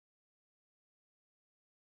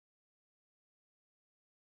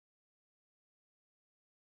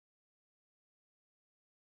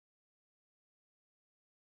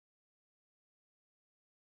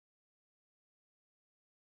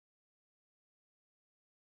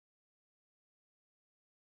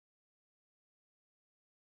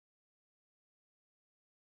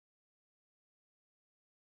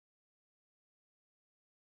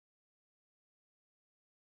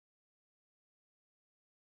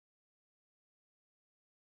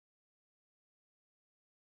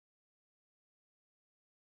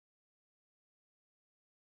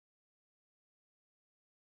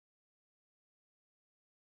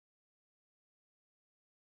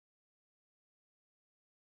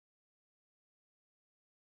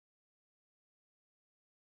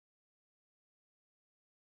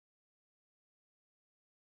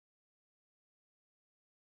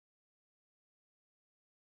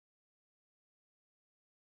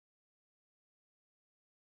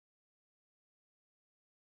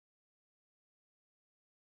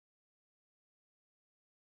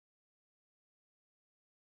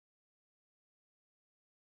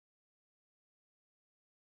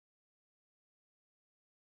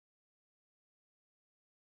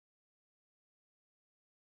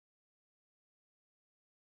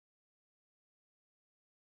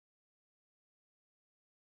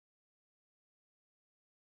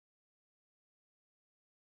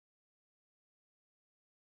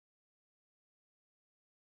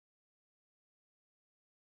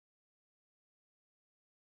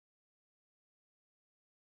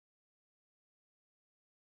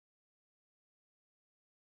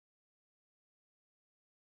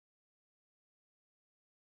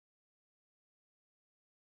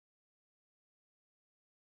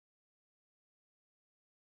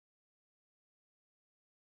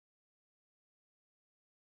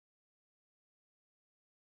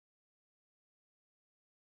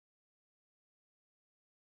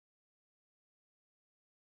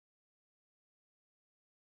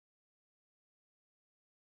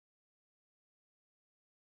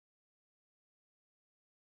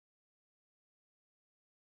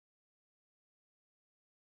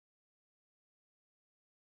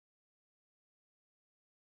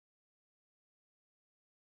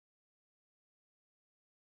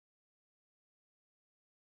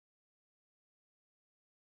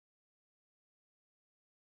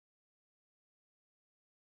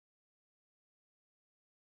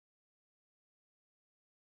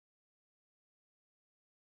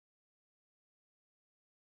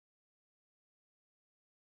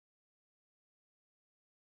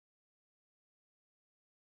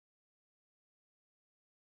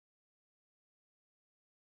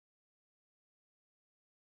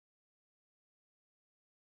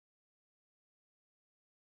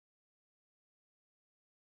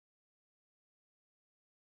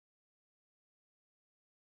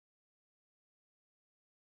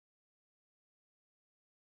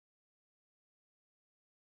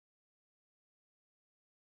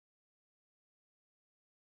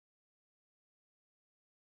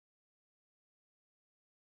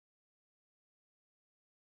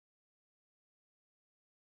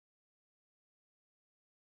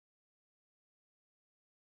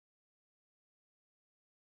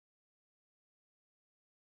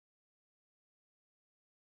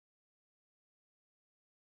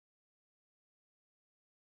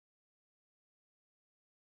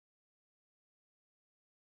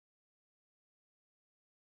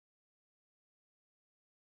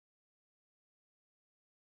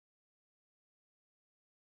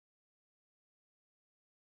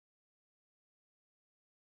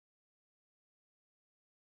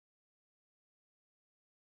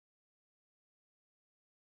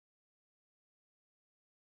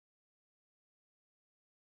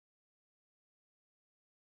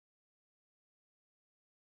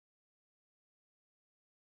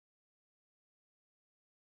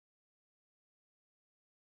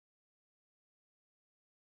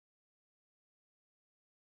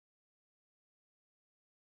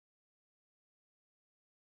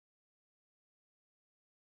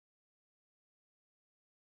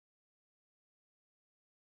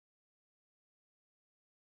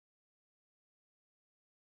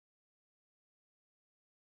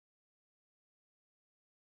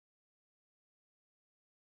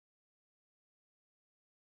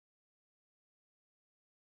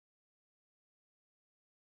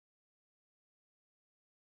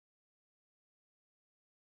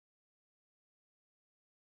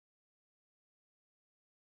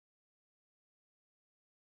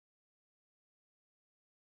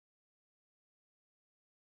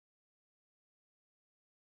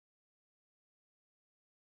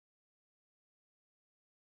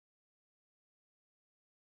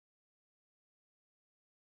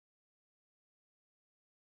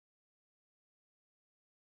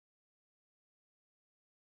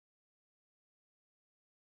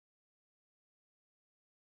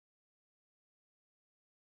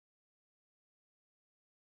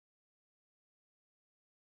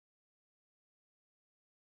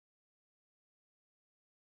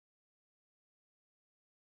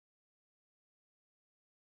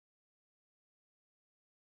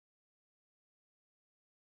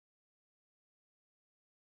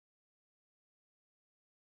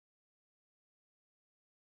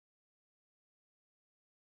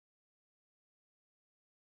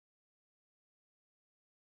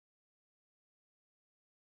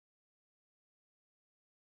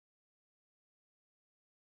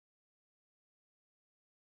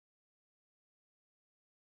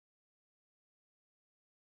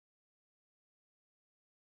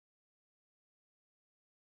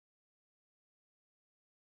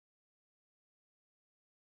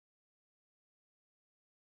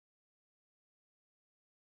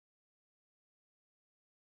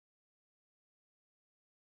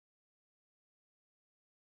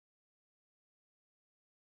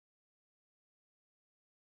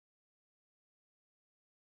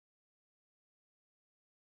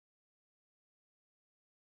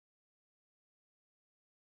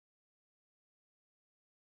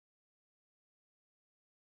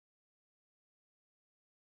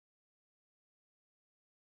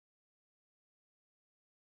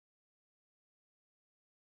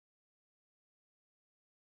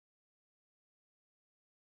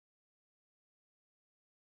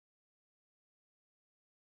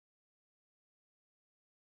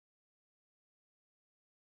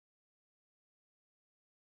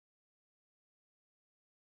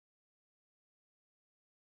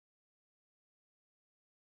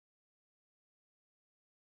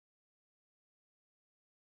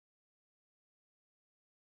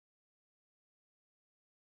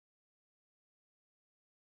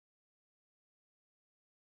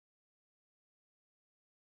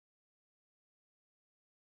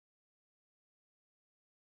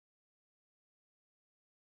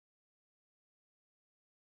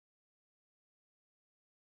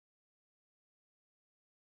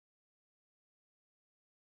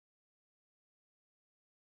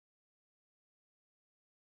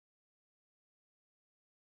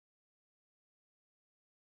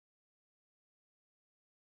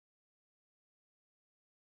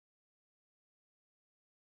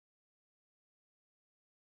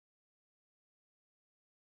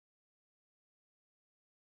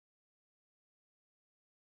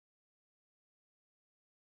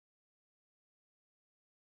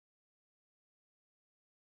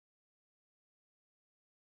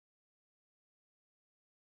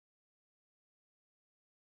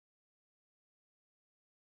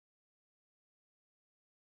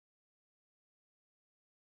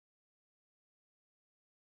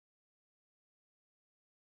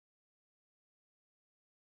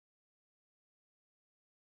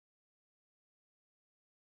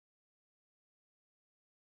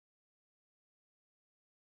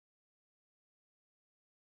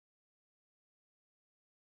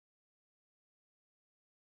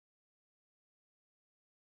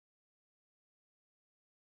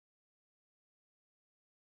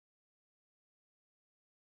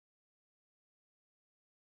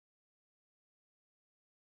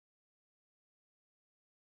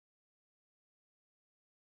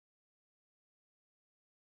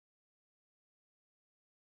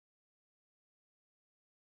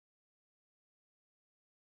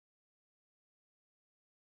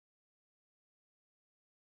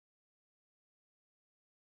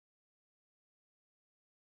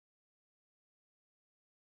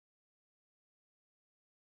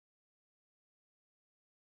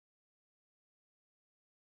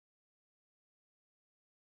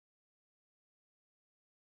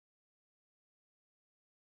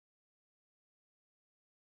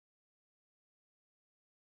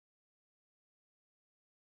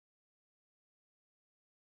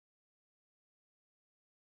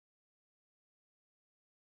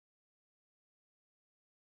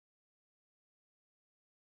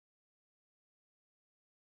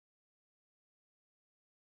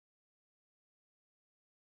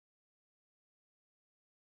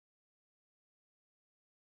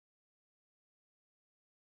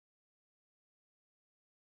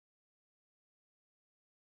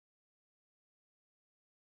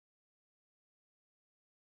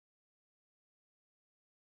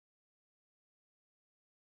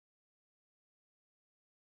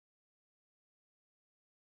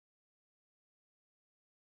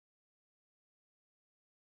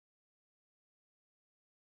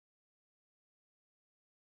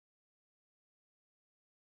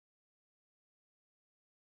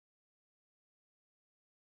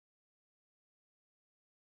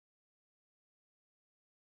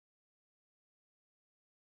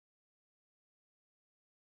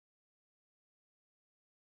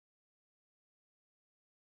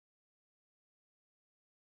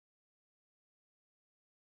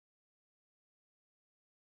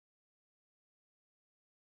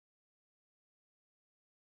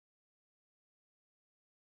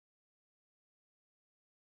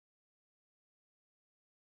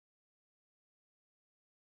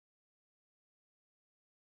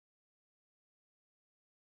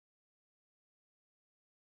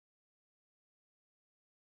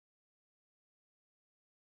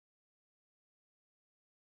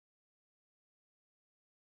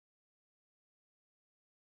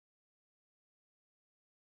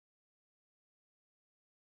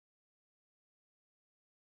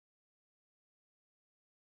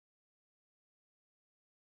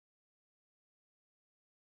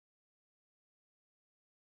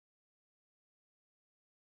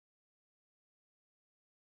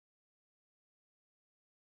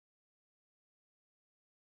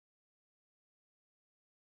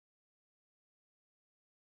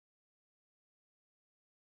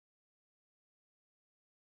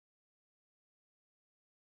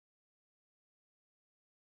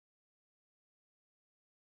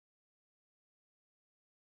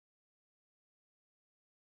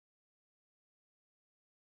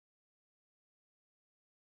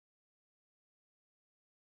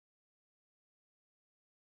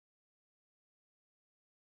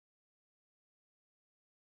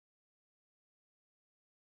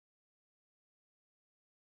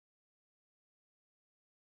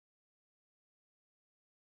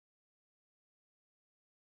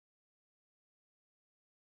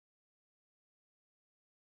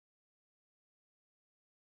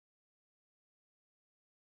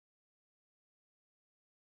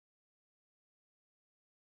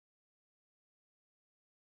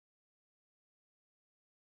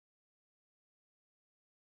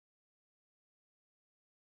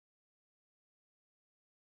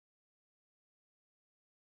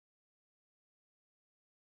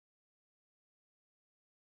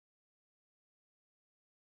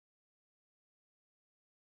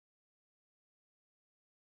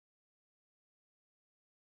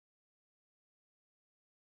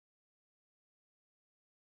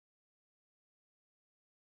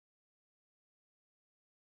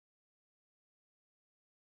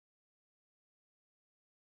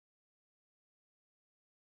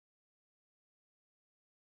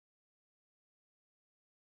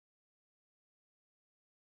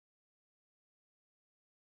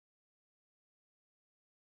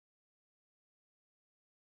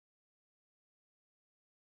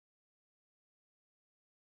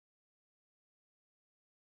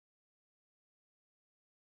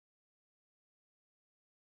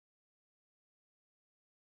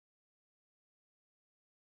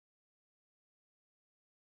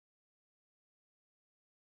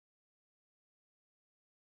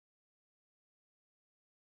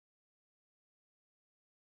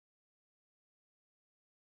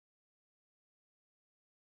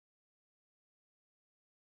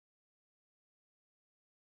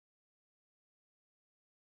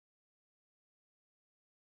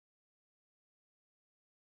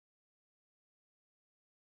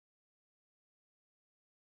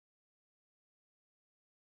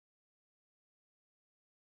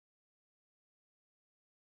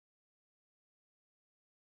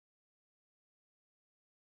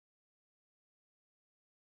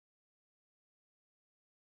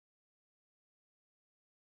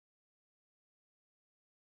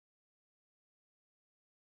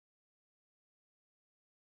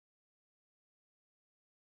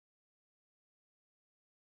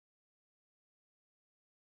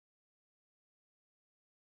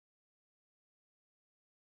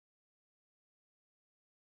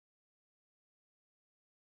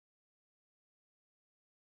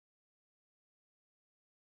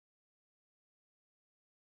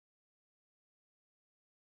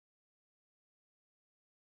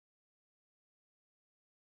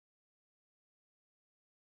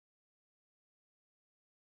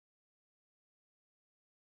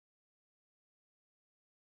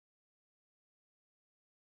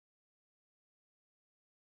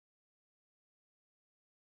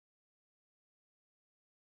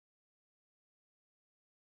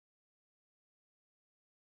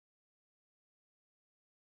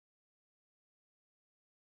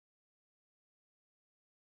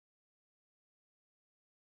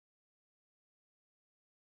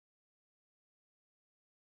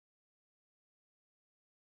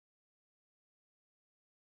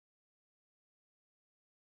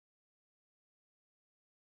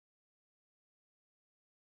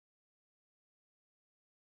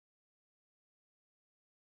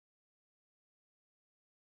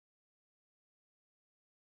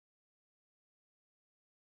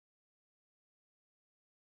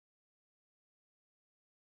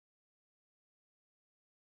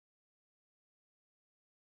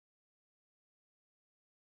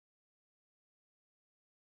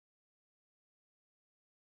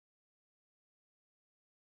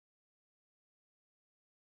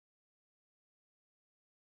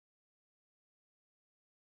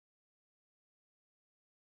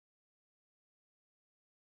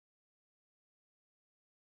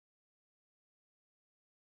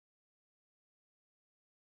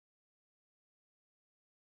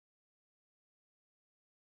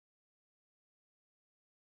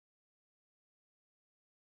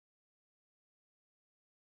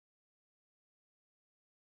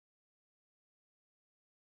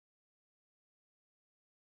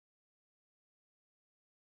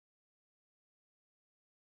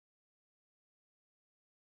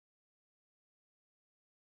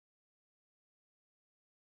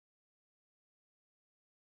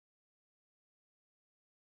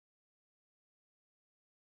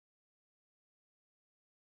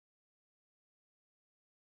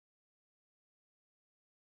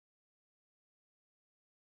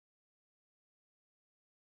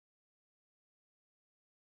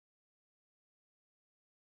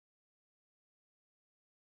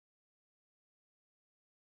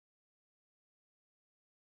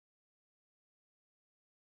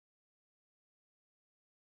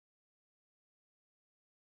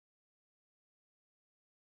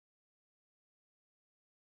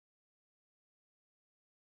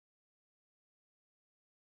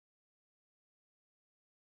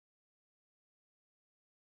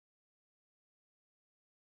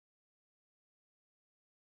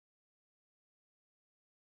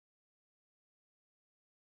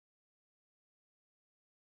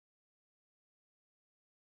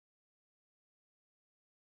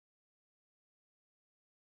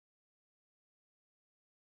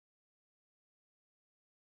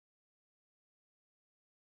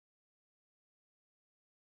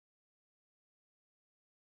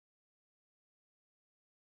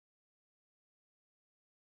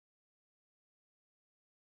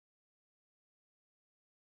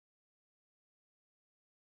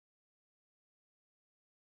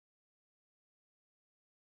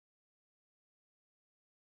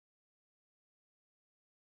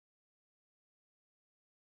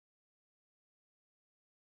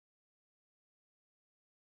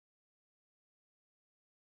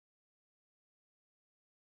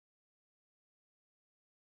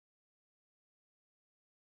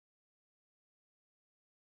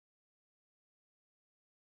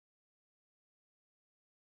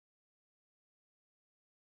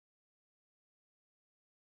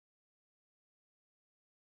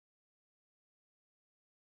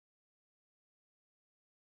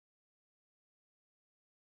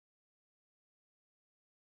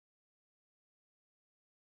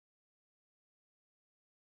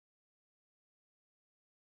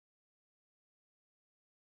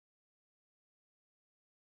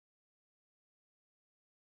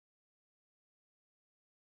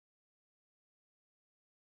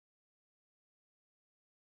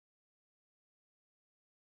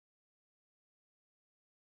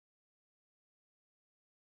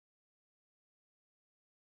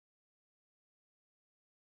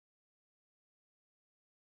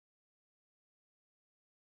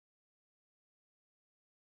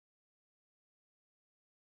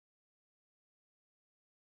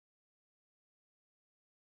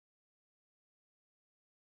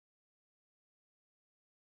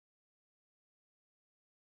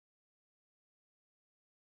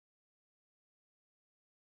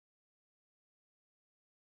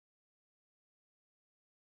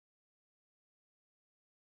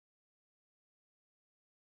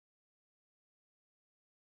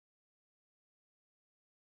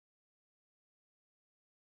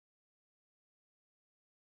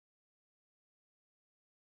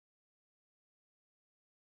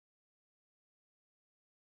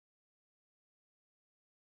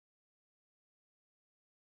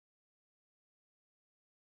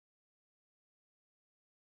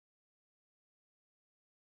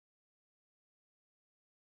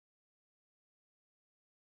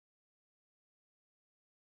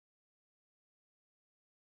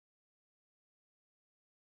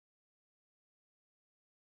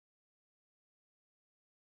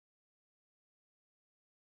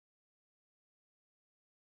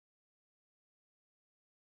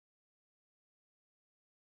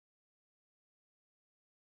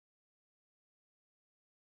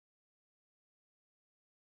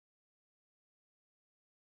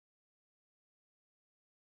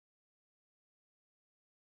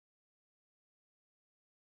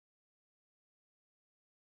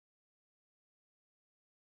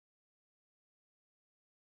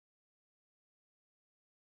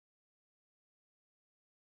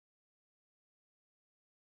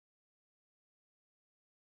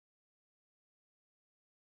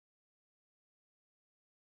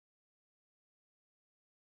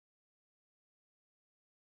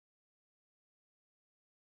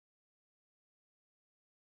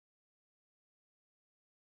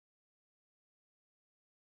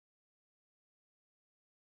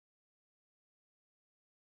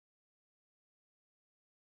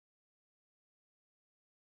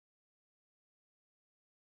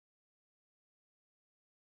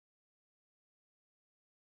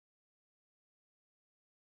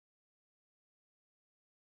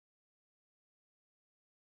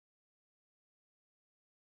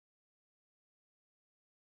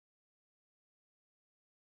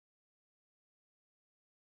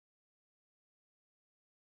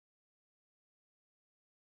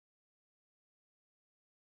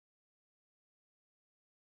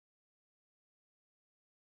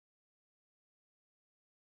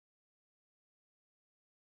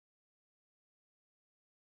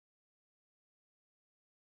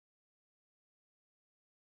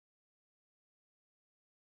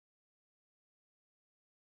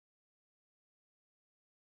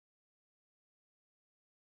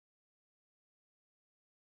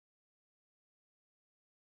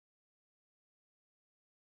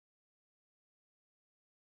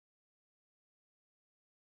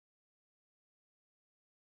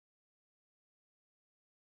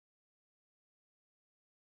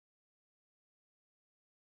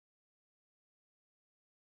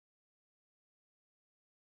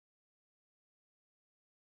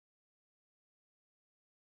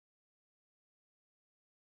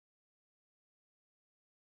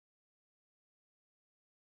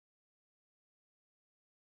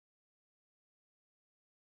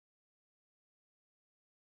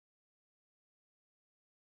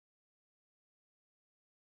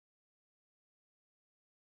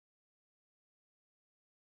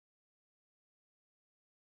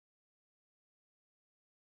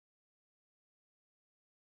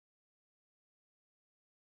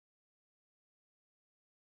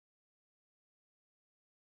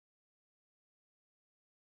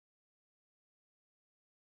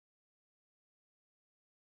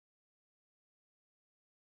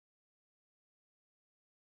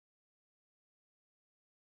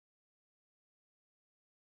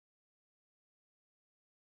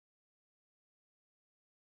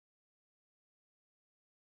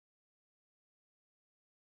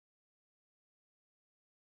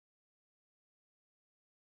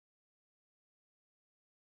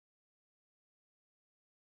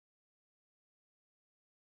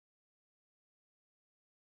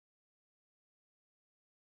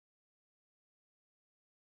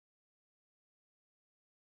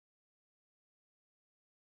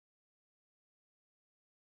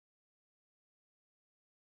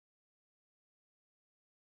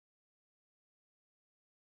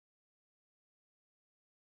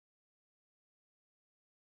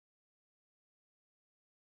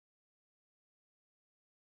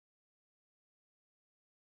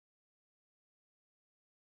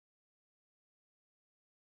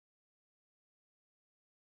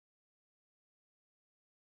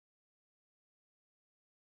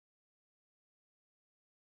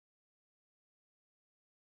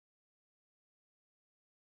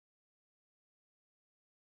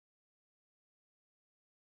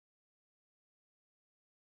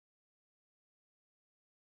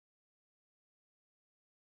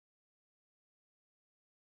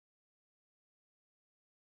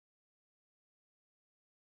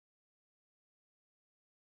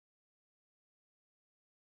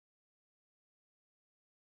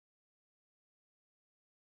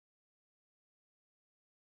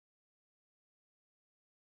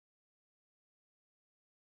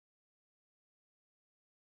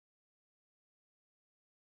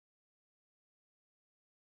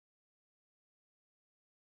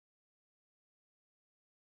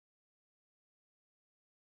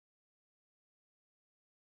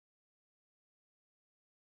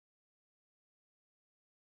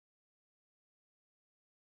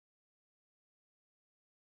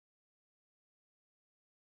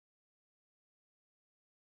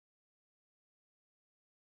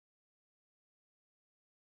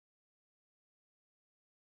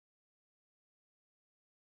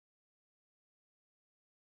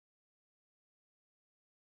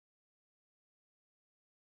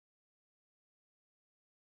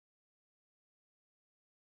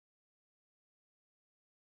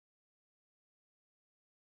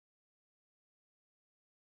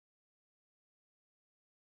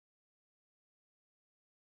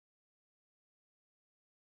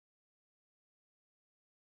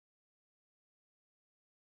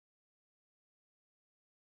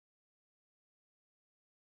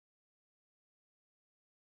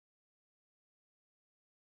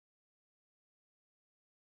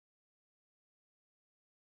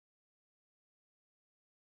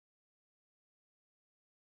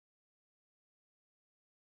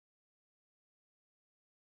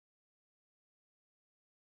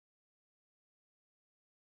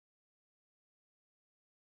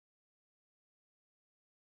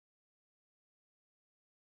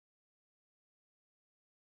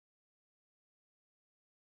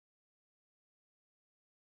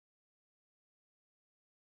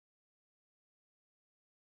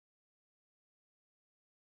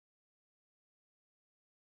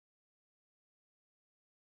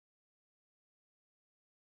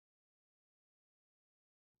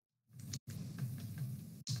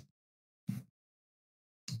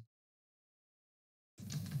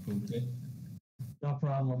Okay. No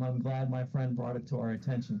problem. I'm glad my friend brought it to our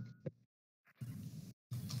attention.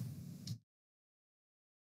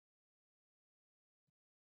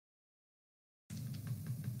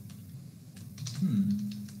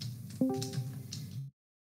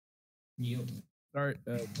 Yep. Sorry,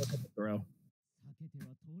 Darrell.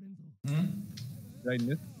 Hmm? Did I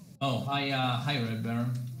miss? Oh, hi, Red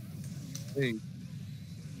Baron. Hey.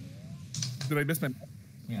 Did I miss my?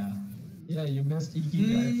 Yeah. Yeah, you missed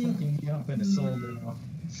Iki guy fucking me up in a soldier.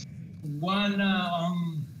 One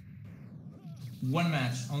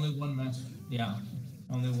match. Only one match. Yeah.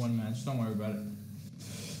 Only one match. Don't worry about it.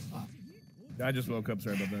 I just woke up.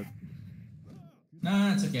 Sorry about that.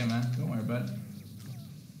 Nah, it's okay, man. Don't worry about it.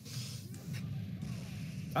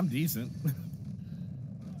 I'm decent.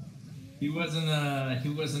 He was in a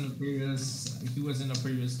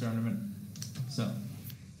previous tournament. So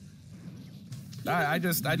I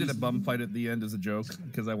did a bum fight at the end as a joke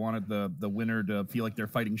because I wanted the winner to feel like they're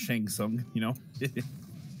fighting Shang Tsung, you know.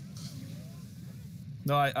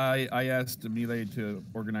 No, I asked Melee to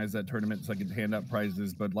organize that tournament so I could hand out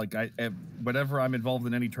prizes, but like whenever I'm involved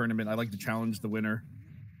in any tournament, I like to challenge the winner.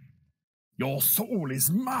 Your soul is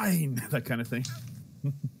mine, that kind of thing.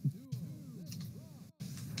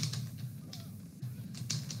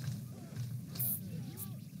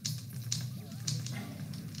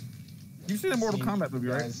 You've seen a Mortal Kombat movie,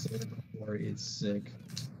 right? It's sick.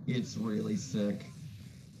 It's really sick.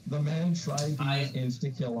 The man tried to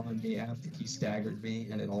insta-kill on me after he staggered me,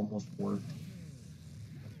 and it almost worked.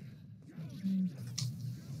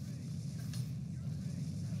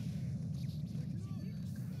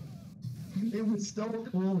 It was so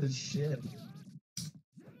cool as shit.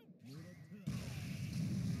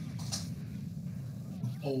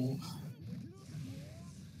 Oh.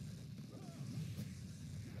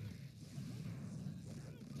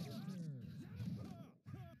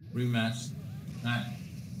 Rematch. Alright.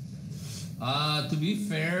 To be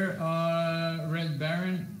fair, Red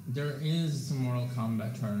Baron, there is a Mortal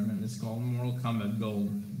Kombat tournament. It's called Mortal Kombat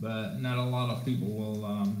Gold, but not a lot of people will.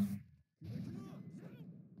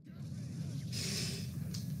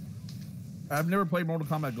 I've never played Mortal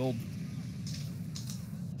Kombat Gold.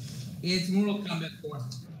 It's Mortal Kombat 4.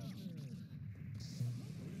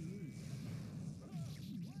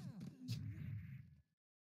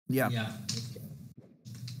 Yeah. Yeah.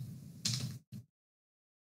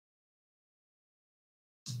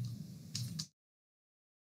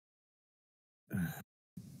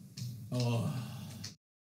 Oh.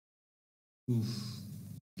 Oof.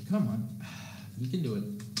 Come on. You can do it.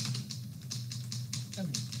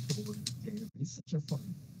 He's such a fun.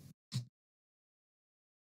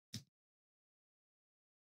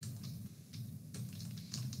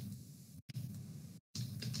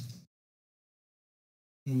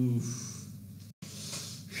 Oof.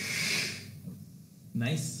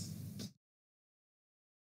 Nice.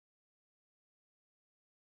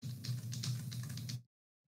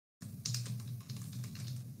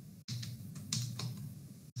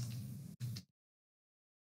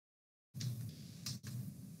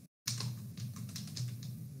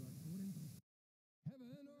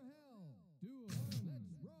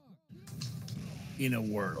 In a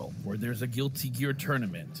world where there's a Guilty Gear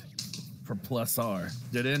tournament for Plus R.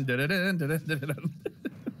 Da-dun, da-da-dun, da-dun, da-dun.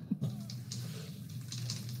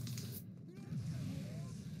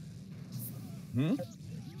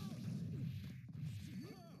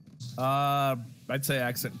 I'd say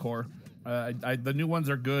Accent Core. The new ones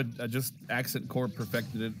are good. Just Accent Core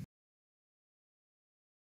perfected it.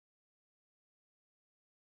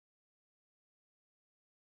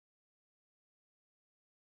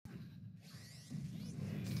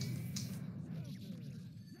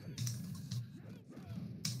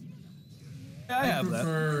 I have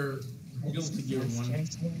prefer Guilty Gear 1.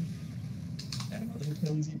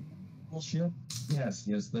 Bullshit. Yes,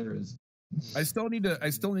 there is. I still need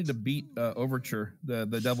to beat Overture,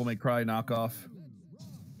 the Devil May Cry knockoff.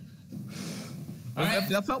 Right.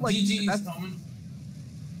 That felt like GG's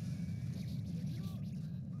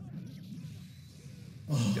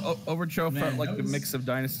Overture felt like the mix of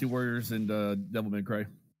Dynasty Warriors and Devil May Cry.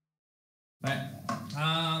 All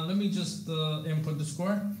right. Let me just input the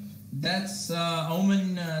score. That's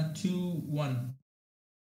Omen 2-1.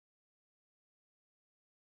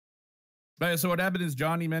 Right, so what happened is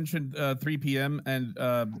Johnny mentioned 3 p.m. and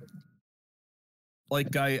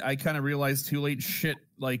like I kind of realized too late. Shit,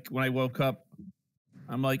 like when I woke up,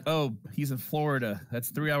 I'm like, oh, he's in Florida. That's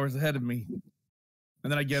 3 hours ahead of me.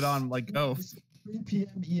 And then I get on like, oh, 3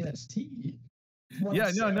 p.m. EST. Yeah,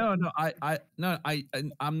 no.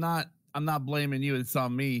 I'm not blaming you. It's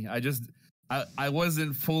on me. I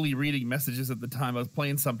wasn't fully reading messages at the time. I was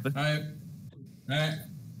playing something. All right.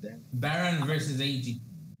 Baron versus AG.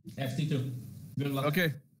 FT2. Good luck.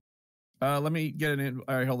 Okay. Let me get it in.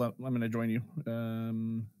 All right, hold on. I'm gonna join you.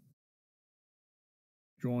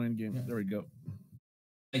 Join game. Yeah. There we go.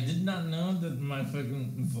 I did not know that my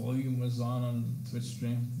fucking volume was on the Twitch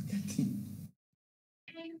stream.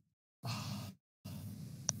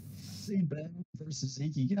 See, Ben versus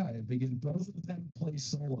Ikigai, because both of them play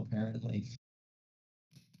solo, apparently.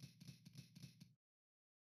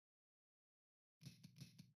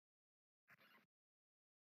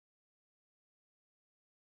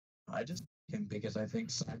 I just pick him because I think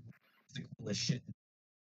Cyber is the coolest shit.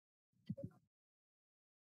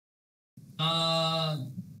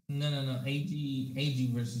 No.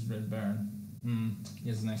 AG versus Red Baron.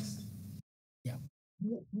 Is next. Yeah.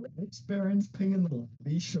 Red Baron's pinging the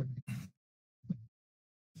lobby, sure.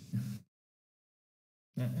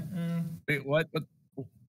 Wait, what?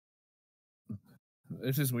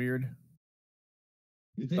 This is weird.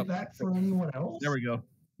 You did that for anyone else? There we go.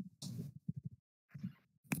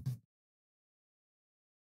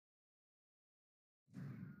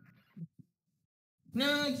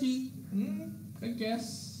 No, I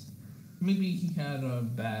guess maybe he had a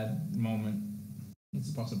bad moment.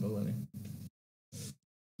 It's a possibility.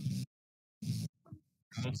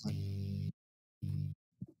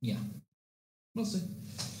 Yeah, we'll see.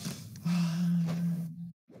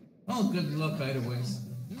 Oh, good luck either ways.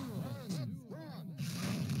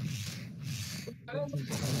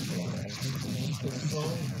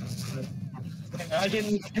 I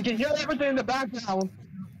can hear everything in the background.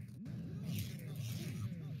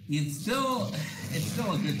 It's still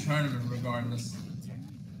a good tournament regardless.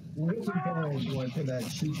 Where's the Baron going for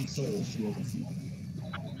that shooting soul shield?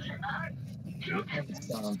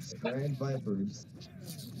 Stomps, Grand Vipers.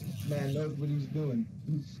 Man knows what he's doing.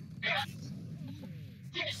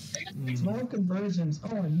 Small conversions.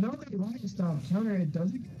 Oh, another Lion Stomp counter. It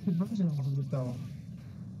doesn't get conversion off of it though.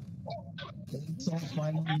 Salt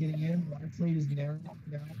finally getting in. Our fleet is narrow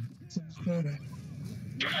now. So it's further.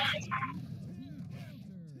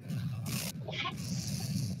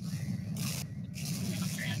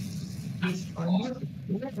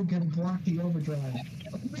 We're never going to block the overdrive.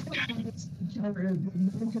 Counter is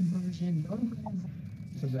no conversion, no grand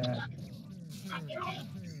for that.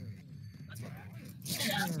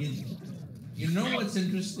 You know what's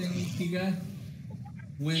interesting, Kiga?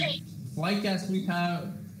 With Flightcast we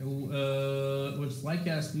have with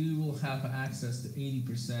Flightcast we will have access to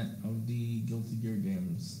 80% of the Guilty Gear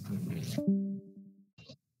games.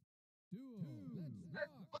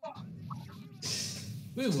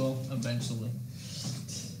 We will eventually.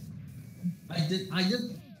 I did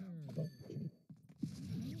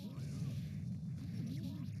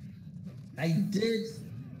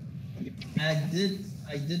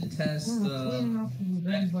test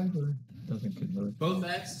both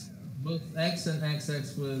X and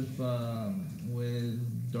XX with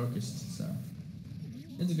Darkest, so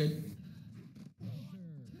it's good.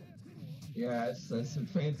 Yeah, that's some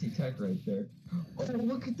fancy tech right there. Oh,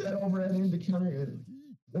 look at that overhead into counter.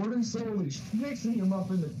 Orden Soul is mixing him up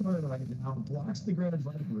in the turn right now. Blocks the Grand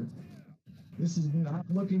Viper. This is not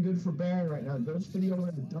looking good for Baron right now. Goes for the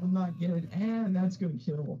overhead, does not get it, and that's going to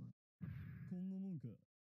kill.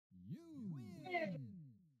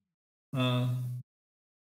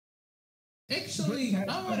 Actually, I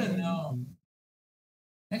want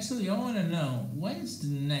to know. When is the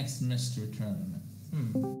next Mr. Tournament?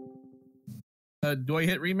 Do I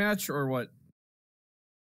hit rematch or what?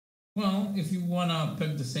 Well, if you want to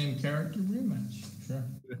pick the same character, rematch. Sure.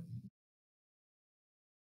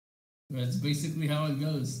 That's basically how it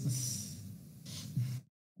goes.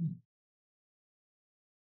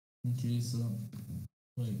 Okay, so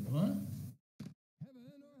wait, what?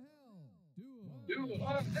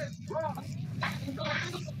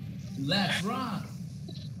 Let's rock.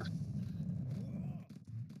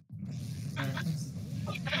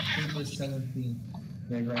 Paper 17.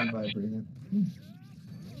 Yeah, Grand Viper. Yeah.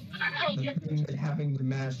 The thing that having the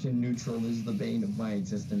mash in neutral is the bane of my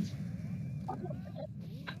existence.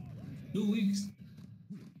 2 weeks.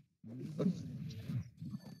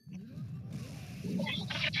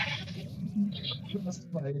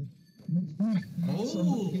 Justified. Oh!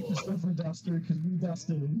 Somebody get the stuff for Duster because we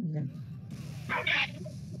dusted him.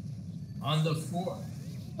 On the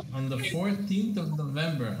 14th of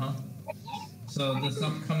November, huh? So this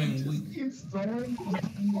upcoming week. He keeps throwing them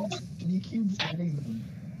and he keeps getting them.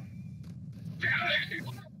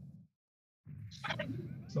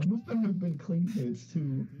 Some of them have been clean hits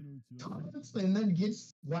too. And then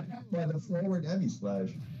gets whacked by the forward heavy slash.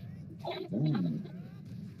 Ooh.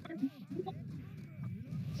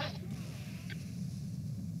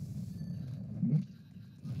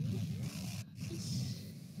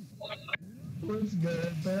 What's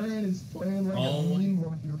good? Baron is playing like Oh. a mean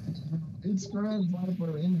one. It's Grand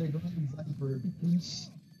Viper into Grand Viper.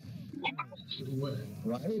 What,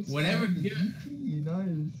 Right? Whatever get-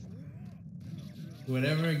 Nice.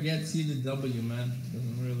 whatever gets you the W, man.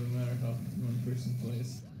 Doesn't really matter how one person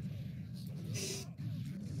plays.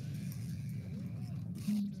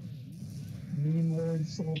 Mean Lord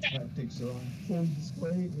Soul Tactics are on full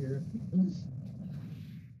display here.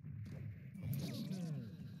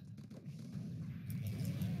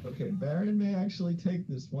 Okay, Baron may actually take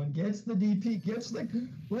this one. Gets the DP, gets the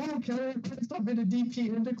counter puts up into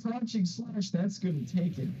DP into crouching slash. That's gonna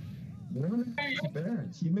take it. One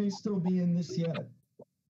Baron. He may still be in this yet.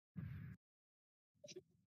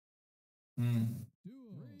 Hmm.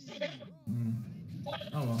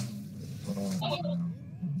 Oh well. Oh,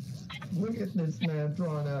 look at this man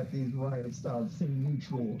throwing out these riot stops in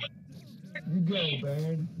neutral. You go,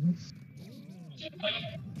 Baron.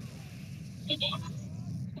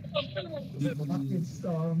 Rocket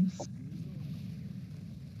storms.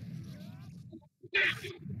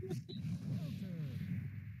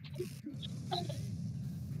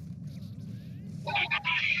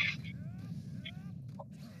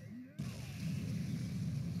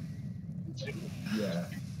 Yeah.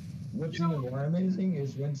 What's even more amazing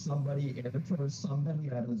is when somebody intros somebody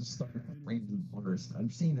that is start range burst.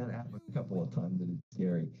 I've seen that happen a couple of times and it's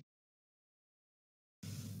scary.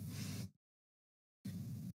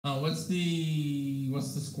 What's the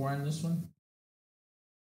score on this one?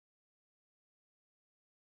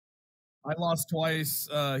 I lost twice.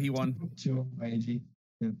 He won. 2 IG.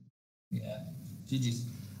 Yeah. GG's.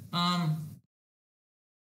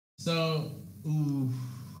 So, ooh.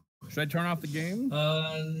 Should I turn off the game?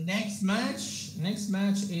 Next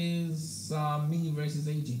match is me versus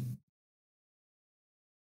AG.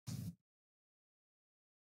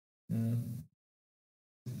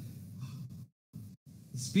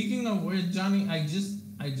 Speaking of where, Johnny, I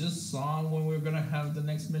just saw when we're gonna have the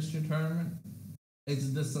next mystery tournament.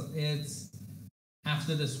 It's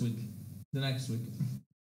after this week, the next week.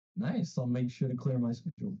 Nice. I'll make sure to clear my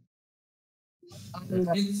schedule.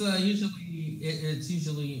 It's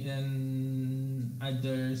usually in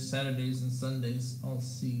either Saturdays and Sundays. I'll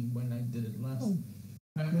see when I did it last.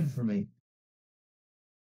 Good for me.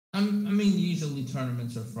 I mean, usually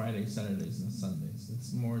tournaments are Fridays, Saturdays, and Sundays.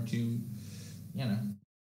 It's more to,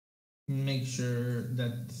 make sure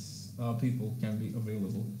that people can be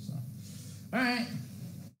available. So, all right,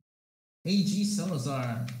 AG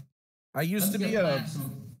Salazar. I used to be get a back to-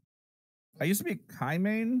 I used to be a Kai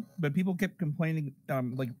main, but people kept complaining.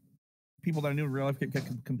 Like people that I knew in real life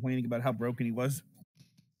kept complaining about how broken he was.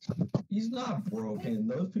 He's not broken.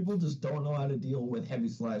 Those people just don't know how to deal with heavy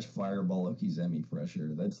slash fireball if he's Emmy pressure.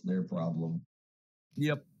 That's their problem.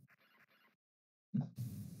 Yep.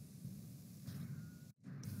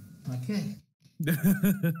 Okay.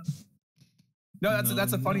 No,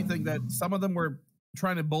 that's a funny thing that some of them were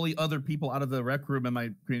trying to bully other people out of the rec room in my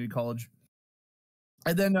community college,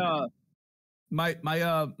 and then my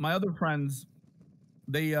other friends,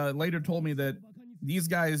 they later told me that these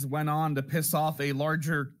guys went on to piss off a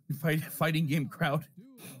larger fighting game crowd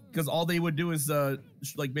because all they would do is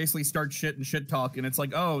like basically start shit and shit talk, and it's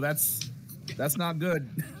like, oh, that's not good.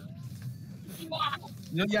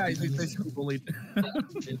 Yeah, they should be bullied.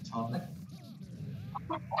 Shit talk.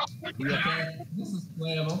 You okay? This is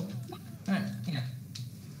playable. All right, yeah.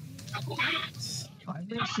 I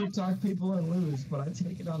make shit talk people and lose, but I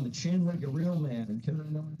take it on the chin like a real man because I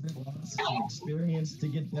know I've been lost some experience to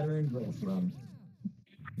get better and grow from.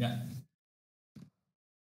 Yeah.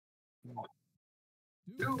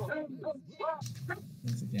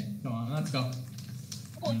 Once again. Come on, let's go.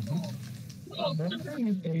 Mhm. I'm wondering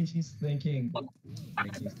if AG's thinking. Man.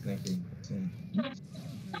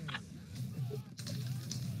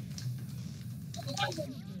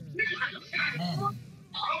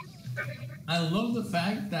 I love the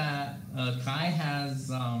fact that Kai has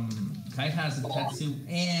a Tetsu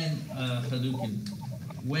and a Hadouken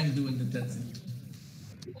when doing the Tetsu.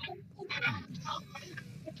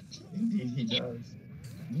 Indeed, he does.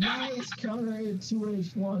 Nice counter hit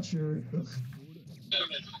 2H launcher.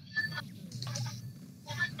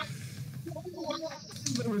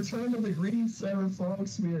 The return of the green center,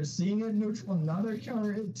 folks. We are seeing it neutral. Another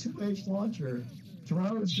counter hit 2H launcher.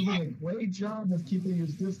 Toronto is doing a great job of keeping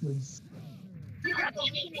his distance.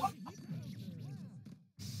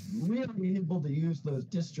 Really able to use those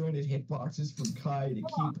disjointed hitboxes from Kai to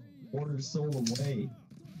keep Order Soul away.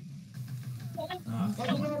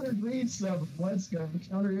 Another green sever. Let's go.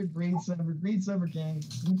 Counter hit green sever. Green sever gang.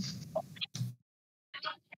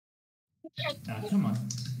 Come on.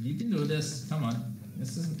 You can do this. Come on.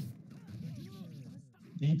 This isn't.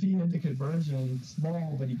 DP into conversion.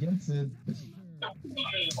 Small, but he gets it.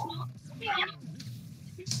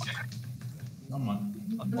 Come on.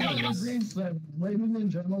 Another green sever. Ladies and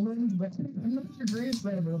gentlemen, another green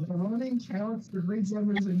sever. The running counts for green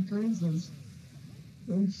severs increases.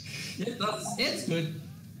 It does. It's good.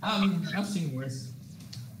 I've seen worse.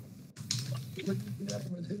 It's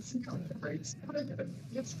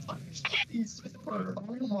oh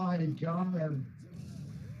my god.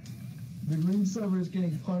 The green sever is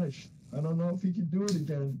getting punished. I don't know if he can do it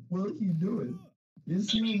again. Will he do it?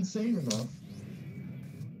 Is he insane enough?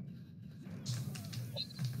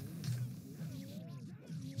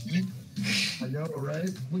 I know, right?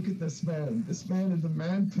 Look at this man. This man is a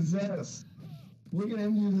man possessed. Look at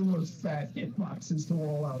him using those fat hitboxes to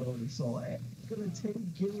wall out Order Soul. It's gonna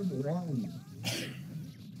take game one.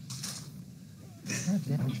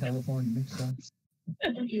 Goddamn California mix-ups.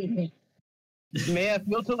 Man,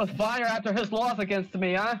 feel to the fire after his loss against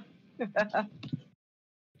me, huh?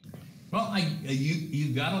 Well,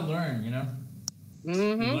 you gotta learn, you know.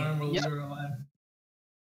 Mm-hmm. You learn while you're alive.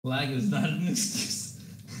 Lag is not an excuse.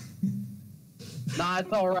 Nah,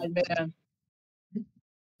 it's all right, man.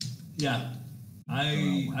 Yeah,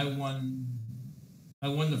 I won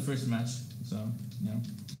the first match, so you know.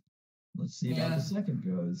 Let's see how the second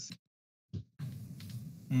goes.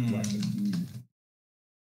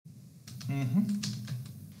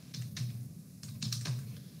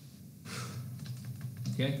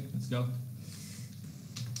 Okay, let's go.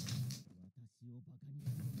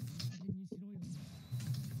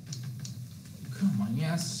 Come on,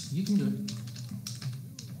 yes, you can do it.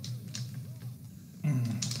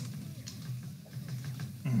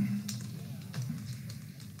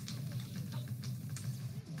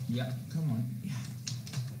 Yeah, come on. Yeah.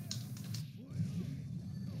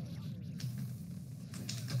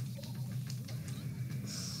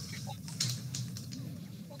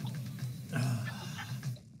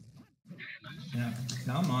 Yeah,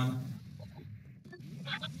 come on.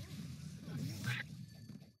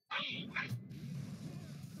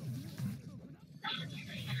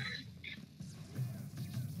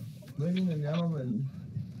 Ladies and gentlemen,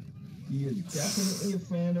 he is definitely a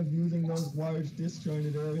fan of using those large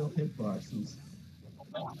disjointed aerial hitboxes.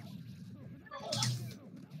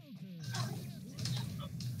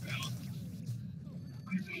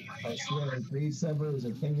 I swear, Green Sever is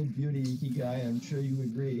a thing of beauty, Ikigai. I'm sure you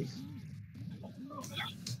agree.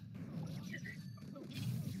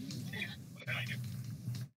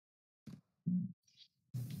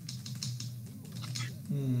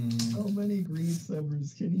 How many green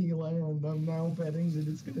severs can he land? I'm now betting that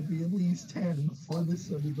it's going to be at least 10 before this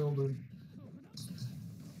set is over.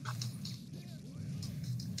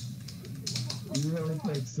 You really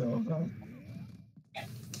think so, huh?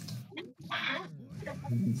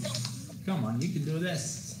 Come on, you can do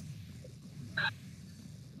this.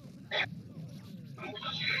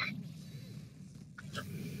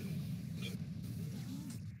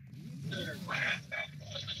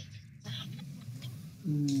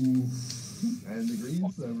 Ooh. And the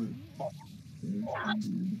green sever.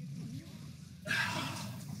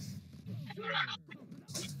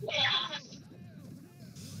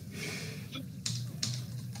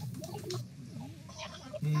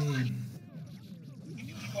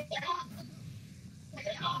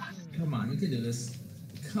 Come on, you can do this.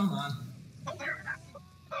 Come on.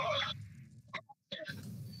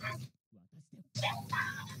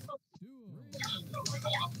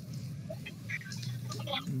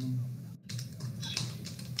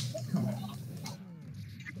 Come on.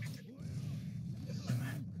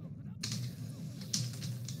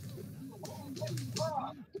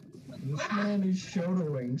 This man is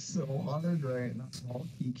shotoing so hard right now.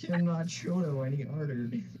 He cannot shoto any harder.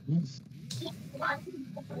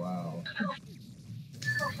 Wow.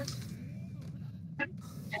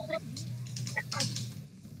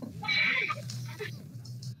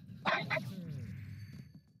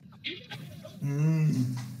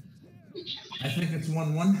 I think it's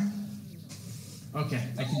 1-1. Okay,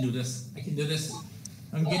 I can do this. I can do this.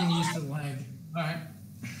 I'm getting used to lag. All right.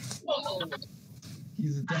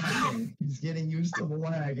 He's adapting. He's getting used to the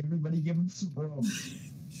lag. Everybody give him some room.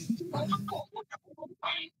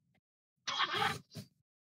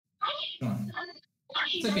 Come on.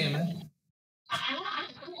 It's okay, man.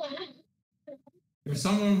 If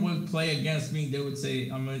someone would play against me, they would say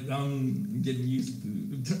I'm getting used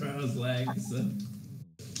to Tara's lag. So.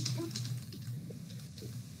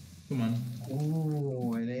 Come on.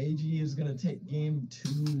 Oh, and AG is gonna take game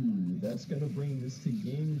 2. That's gonna bring this to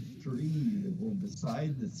game 3 that will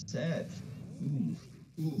decide the set. Ooh.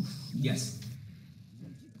 Ooh. Yes.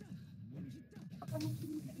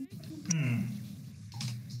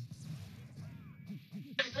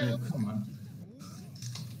 Oh, come on.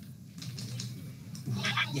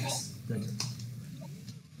 Yes. Good.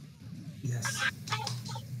 Yes.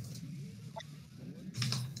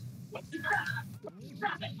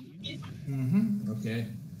 Okay.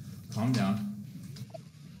 Calm down.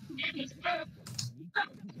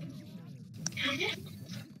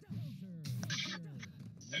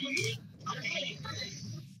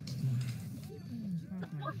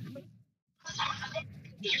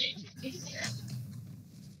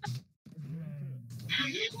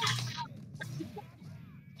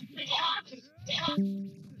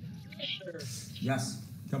 Yes.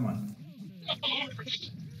 Come on.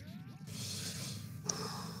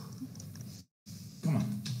 Come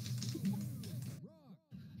on.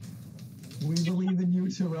 We believe in you,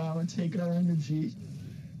 Terrell. Take our energy.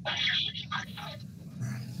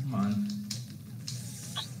 Come on.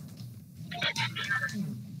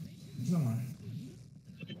 Come on.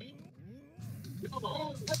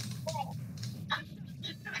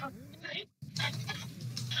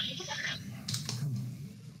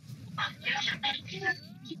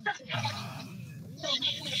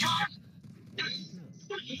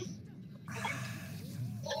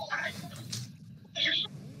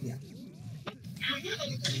 Yeah.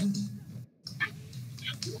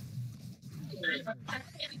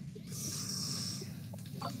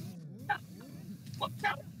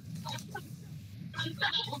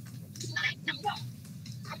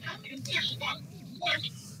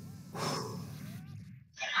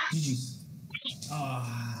 GG's.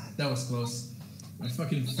 Ah, that was close. My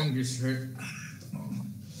fucking fingers hurt.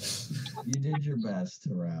 You did your best,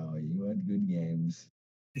 Terrell. You had good games.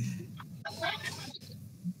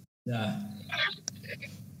 Yeah.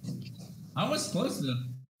 I was close though.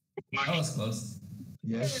 I was close.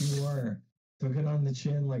 Yes, you were. Took it on the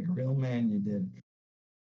chin like a real man, you did.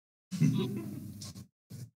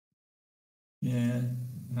 Yeah.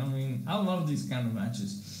 I mean, I love these kind of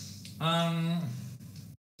matches.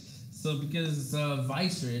 So because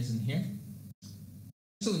Vicer isn't here.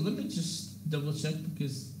 So let me just double check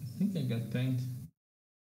because I think I got pinged.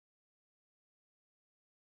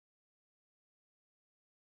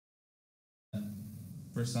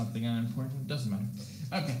 For something unimportant. Doesn't matter.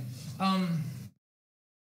 Okay.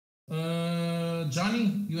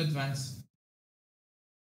 Johnny, you advance.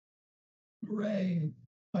 Hooray!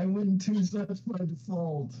 I win 2 sets by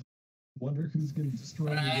default. Wonder who's gonna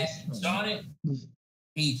destroy me this time. Johnny.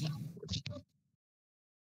 AG.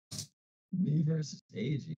 Me versus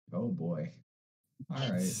AG. Oh boy.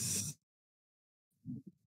 Alright.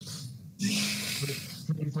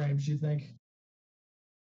 3 frames, you think?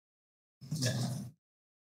 Yeah.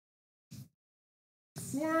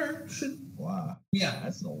 4 should. Wow. Yeah.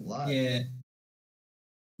 That's a lot. Yeah.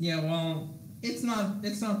 Yeah. Well, it's not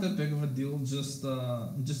that big of a deal. Just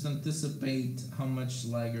anticipate how much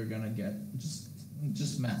lag you're gonna get.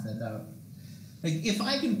 Just math that out. Like if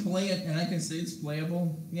I can play it and I can say it's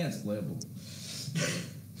playable, yeah, it's playable.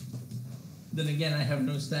 Then again, I have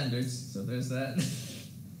no standards, so there's that.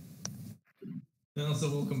 And also,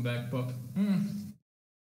 welcome back, Pup.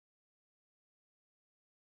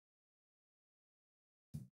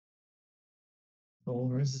 Soul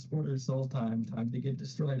versus Border Soul time. Time to get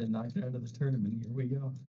destroyed and knocked out of the tournament. Here we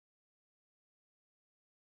go.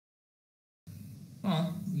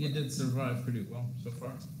 Well, you did survive pretty well so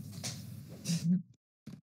far.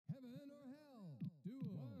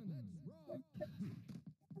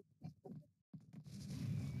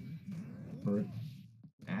 For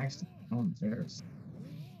accident on theirs.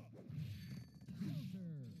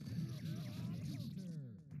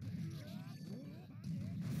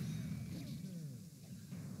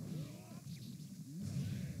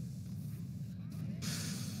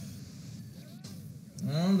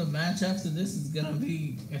 Well, the match after this is gonna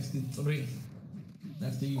be FT3.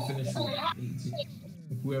 After you finish with 80.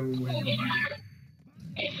 Whoever wins.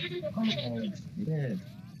 Oh, shit.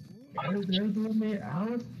 They're throwing me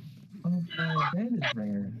out of bandage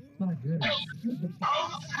ringer. Not good.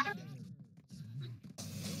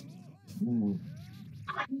 Ooh.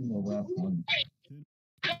 The left one.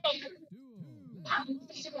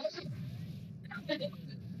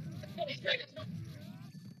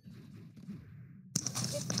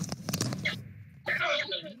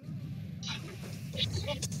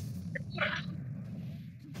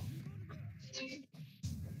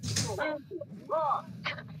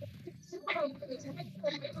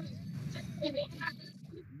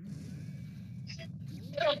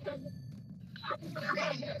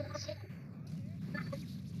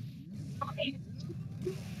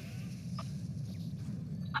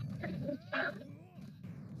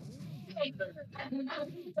 On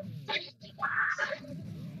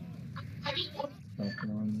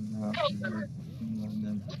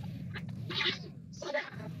them.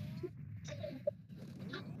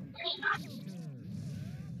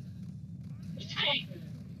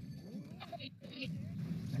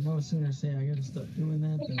 I know as soon as I say I gotta stop doing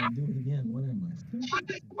that, then I do it again. What am I?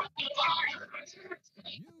 Stupid?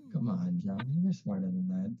 Come on, Johnny, you're smarter than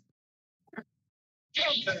that.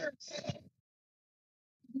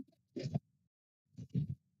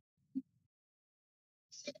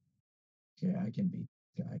 Okay, I can beat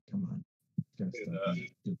this guy. Come on. Gotta stop being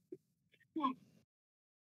stupid.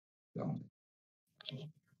 Go.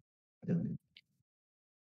 Do it.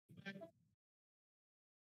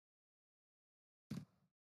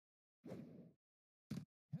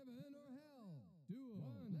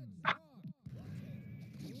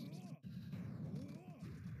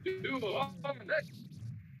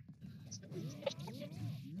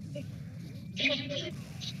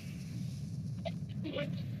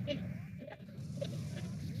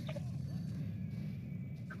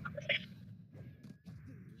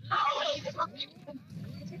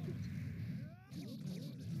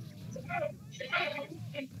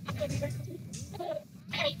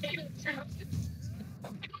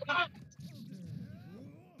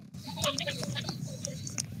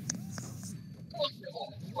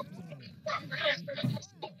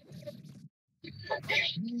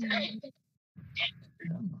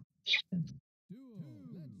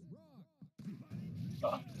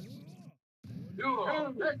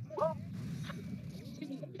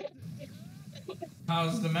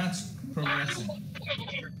 How's the match progressing?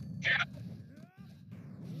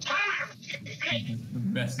 The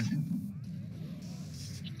best.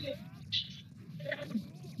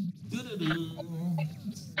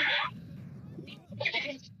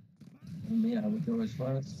 Yeah, I would go as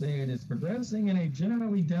far as to say it is progressing in a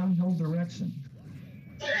generally downhill direction.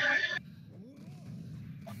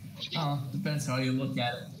 Oh, depends how you look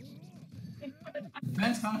at it.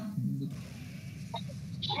 Depends how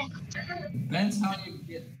you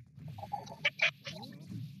get.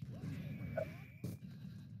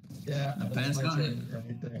 Yeah, Depends that's my how take it-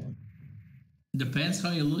 right there. Depends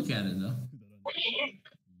how you look at it, though.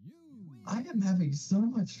 I am having so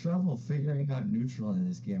much trouble figuring out neutral in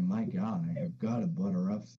this game. My God, I have got to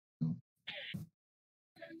butter up.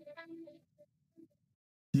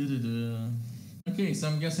 Okay, so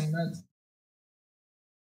I'm guessing that.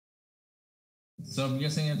 So I'm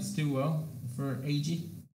guessing it's too well for AG.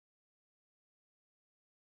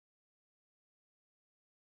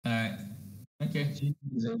 All right. Okay.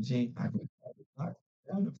 GG. I would not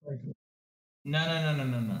down to play. No.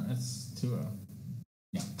 It's 2-0.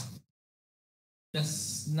 Yeah.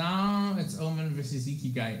 Yes. Now it's Omen versus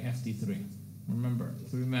Ikigai FT3. Remember,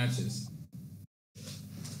 3 matches.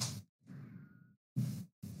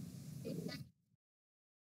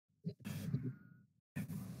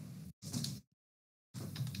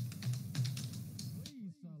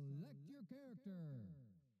 Please select your character.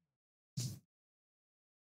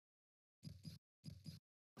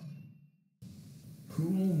 Who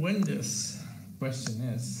will win this? Question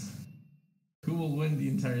is, who will win the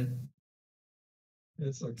entire?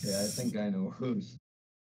 It's okay. I think I know who's.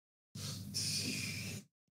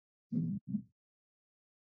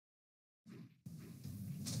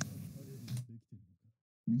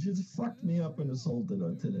 You just fucked me up and assaulted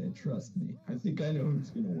her today. Trust me. I think I know who's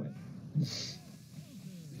gonna win.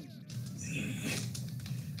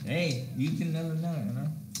 Hey, you can never know, you know.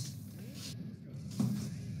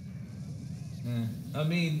 I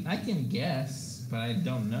mean, I can guess, but I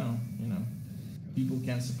don't know. You know, people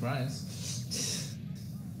can't surprise.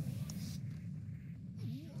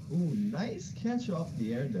 Ooh, nice catch off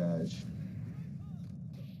the air dash.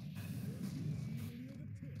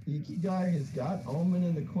 Ikigai has got Omen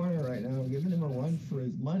in the corner right now, giving him a run for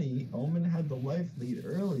his money. Omen had the life lead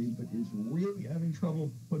early, but is really having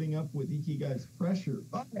trouble putting up with Ikigai's pressure.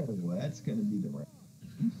 Oh, that's going to be the right.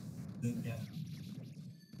 Yeah.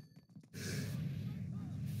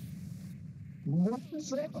 What is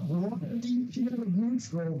that? What DP of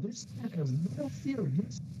neutral? This man has no fear.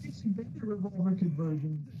 Gets the beta revolver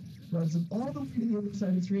conversion. Runs him all the way to the other side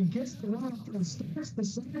of the screen. Gets the run off and starts the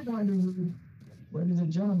sidewinder route. Ladies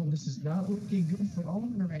and gentlemen, this is not looking good for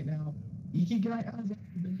Omen right now. Ikigai has the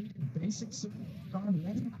needed basic support on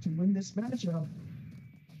ready to win this matchup.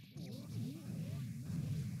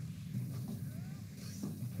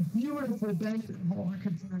 Beautiful bang revolver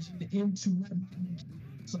conversion into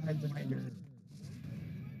sidewinder.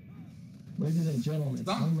 Ladies and gentlemen,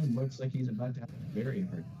 Stop. Omen looks like he's about to have a very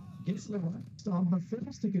hard. Gets the right stomp, but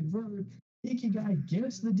fails to convert. Ikigai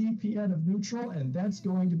gets the DP out of neutral, and that's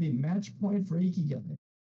going to be match point for Ikigai.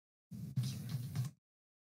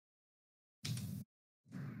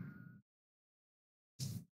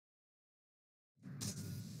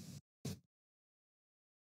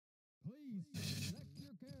 Please select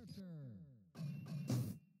your character.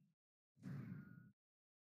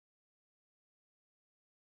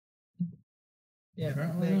 Yeah,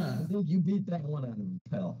 Apparently I not. think you beat that one out of him,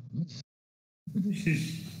 pal.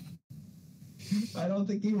 I don't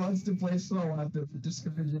think he wants to play slow after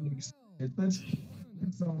discouraging experience.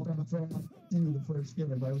 That's all do the first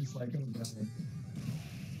game. I was like, oh god.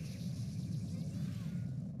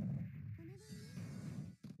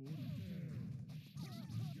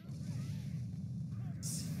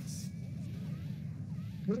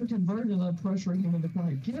 Good conversion on pressuring him in the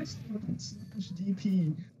corner. Gets the slash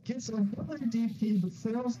DP, gets another DP, but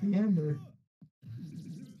fails the ender.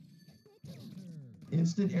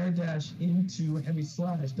 Instant air dash into heavy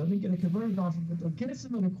slash. Doesn't get a conversion off of it, though. Gets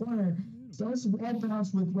him in the corner. Starts to wall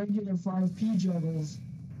bounce with regular 5P juggles.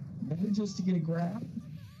 Manages to get a grab.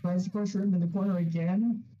 Tries to pressure him in the corner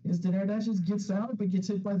again. Instant air dashes, gets out, but gets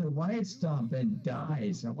hit by the riot stomp and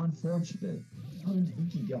dies. How unfortunate.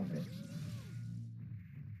 Ikigai.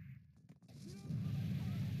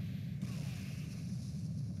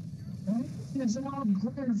 Is out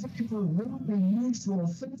Grand Viper rolling neutral.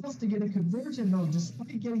 Fails to get a conversion though,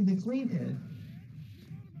 despite getting the clean hit.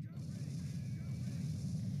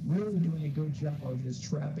 Really doing a good job of his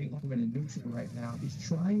trapping Omen in neutral right now. He's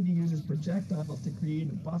trying to use his projectiles to create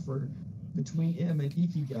a buffer between him and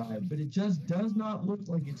Ikigai, but it just does not look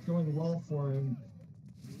like it's going well for him.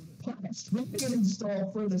 Trying to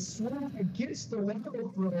install for the swing against the lateral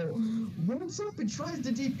throw. Runs up and tries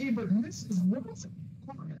to DP, but misses. Runs up.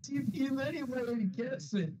 DP anyway, he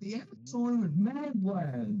gets it. The absolute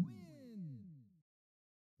madland.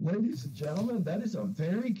 Ladies and gentlemen, that is a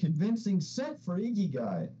very convincing set for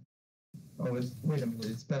Ikigai. Oh, wait a minute,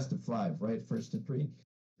 it's best of 5, right? First to 3.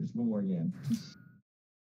 There's one more game.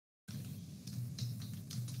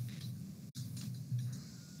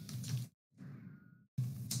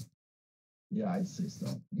 Yeah, I'd say so.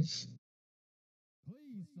 Please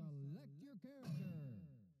select your character.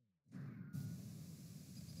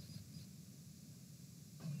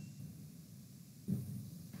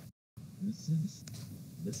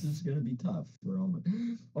 This is gonna be tough for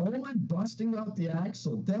Omen. Omen busting out the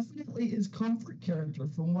axle definitely his comfort character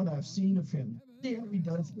from what I've seen of him. See how he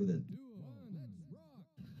does with it.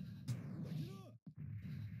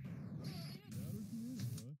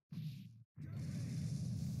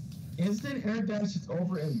 Instant air dashes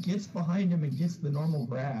over and gets behind him and gets the normal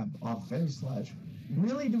grab off Fetty Slash.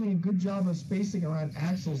 Really doing a good job of spacing around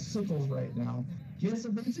Axel's sickles right now. Gets a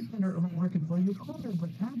basic under working for you corner, but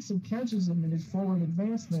Axel catches him in his forward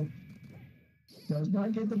advancement. Does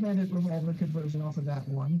not get the bandit revolver conversion off of that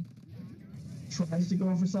one. Tries to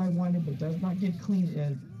go for sidewinded, but does not get clean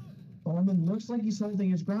in. Omen looks like he's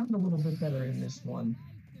holding his ground a little bit better in this one.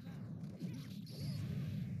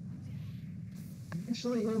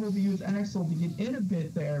 Actually able to use Axel to get in a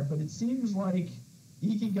bit there, but it seems like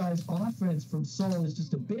Ikigai's offense from Soul is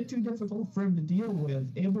just a bit too difficult for him to deal with.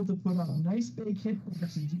 Able to put on nice big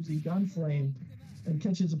hitboxes using Gunflame and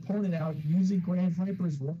catch his opponent out using Grand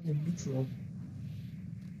Viper's run in neutral.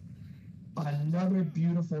 Another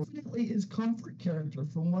beautiful, definitely his comfort character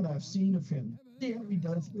from what I've seen of him. See how he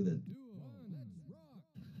does with it.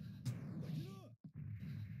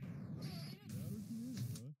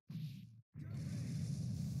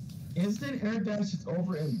 Instant air dashes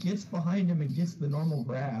over and gets behind him and gets the normal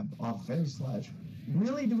grab off Fetty Slash.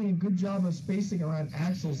 Really doing a good job of spacing around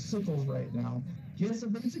Axel's sickles right now. Gets a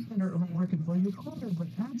basic under working for you corner, but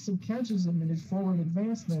Axel catches him in his forward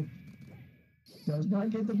advancement. Does not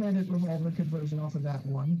get the bandit revolver conversion off of that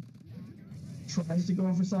one. Tries to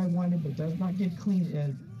go for sidewinded, but does not get clean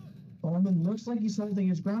in. Omen looks like he's holding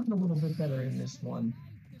his ground a little bit better in this one.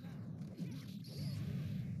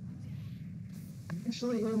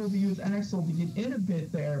 Actually able to use Axel to get in a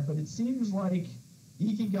bit there, but it seems like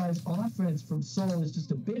Ikigai's offense from Soul is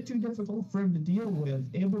just a bit too difficult for him to deal with.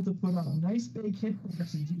 Able to put on nice big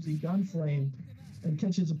hitboxes using Gunflame and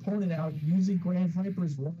catch his opponent out using Grand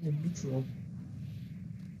Viper's run in neutral.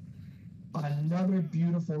 Another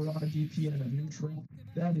beautiful raw DP in a neutral.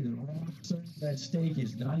 That is raw, sir. That steak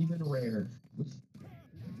is not even rare.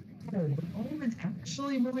 But Omen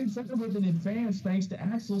actually moving forward with an advance thanks to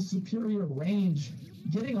Axel's superior range,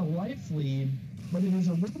 getting a life lead, but it is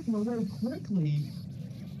running away quickly.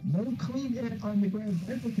 No clean hit on the Grand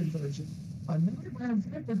Viper conversion. Another Grand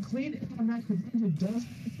Viper clean hit on that conversion does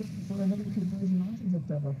for another conversion off of it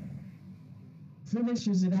though.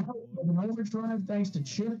 finishes it out with an overdrive thanks to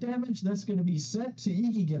chip damage. That's going to be set to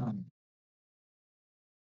Ikigai.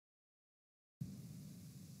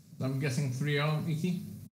 I'm guessing 3-0, Iki.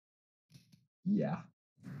 Yeah.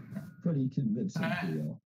 Pretty convincing Alright.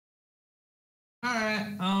 deal. All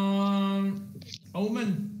right.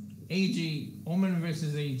 Omen, AG, Omen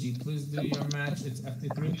versus AG. Please do your match. It's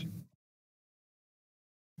FT3.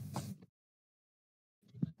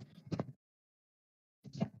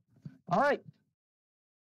 All right.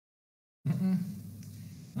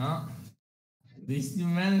 These two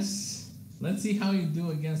men. Let's see how you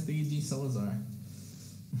do against AG Salazar.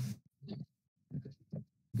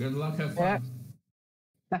 Good luck. Have fun.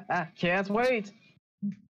 Can't wait.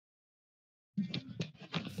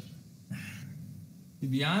 To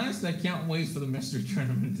be honest, I can't wait for the mystery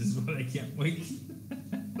tournament. Is what I can't wait.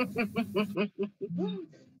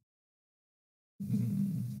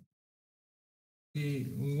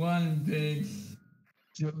 One big.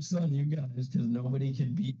 Joke's on you guys, because nobody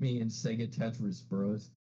can beat me in Sega Tetris,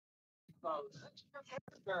 bros.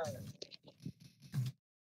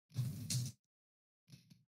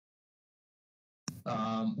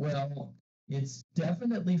 Well, it's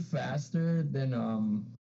definitely faster than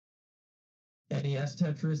NES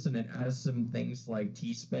Tetris, and it has some things like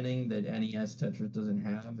T-spinning that NES Tetris doesn't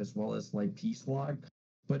have, as well as like Peace Walk.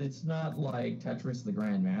 But it's not like Tetris the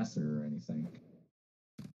Grandmaster or anything.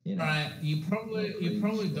 You know? All right, you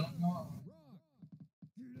probably don't know.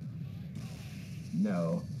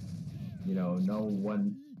 No. You know, no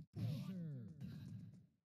one.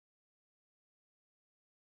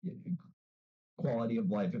 Yeah, quality of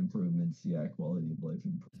life improvements. Yeah, quality of life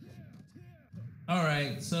improvements. All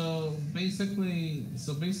right, so basically,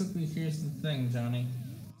 here's the thing, Johnny.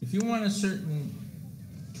 If you want a certain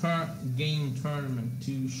game tournament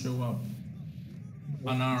to show up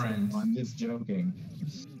on our end, I'm just joking.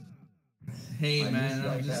 hey I man, just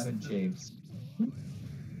like having chafes.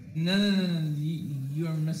 No,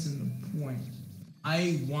 you're missing the point.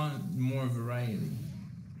 I want more variety.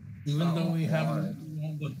 Even though we have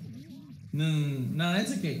no,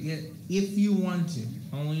 it's okay. Yeah, if you want to,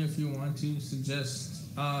 only if you want to,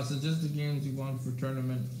 suggest the games you want for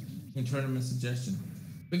tournament suggestion.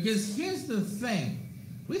 Because here's the thing,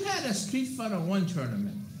 we had a Street Fighter 1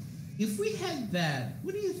 tournament. If we had that,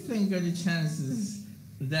 what do you think are the chances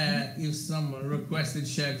that if someone requested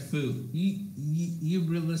Shaq Fu, you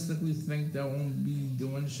realistically think they won't be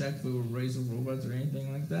doing Shaq Fu or Razor Robots or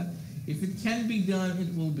anything like that? If it can be done,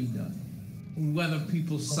 it will be done. Whether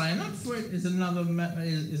people sign up for it is another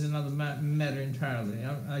matter entirely.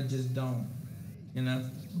 I just don't, you know.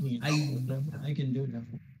 I can do that.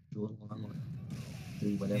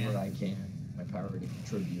 Do whatever I can. My power to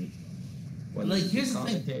contribute. Whether Like, it's here's the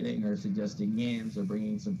thing. commentating or suggesting games or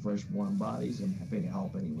bringing some fresh warm bodies, I'm happy to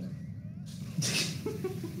help anyway.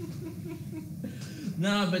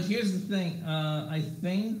 No, but here's the thing. I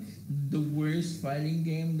think the worst fighting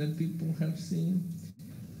game that people have seen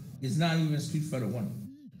is not even Street Fighter 1.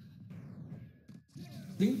 I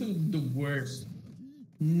think the worst.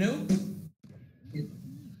 Nope. It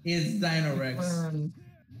is Dino Rex.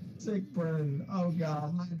 Sick burn. Oh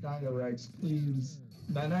god, my Dino-Rex, please.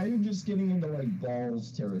 Now you're just getting into like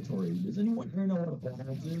balls territory. Does anyone here know what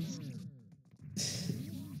balls is?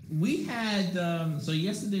 We had so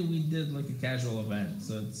yesterday we did like a casual event.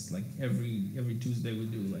 So it's like every Tuesday we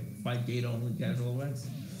do like fight gate only casual events.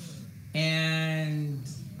 And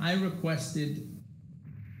I requested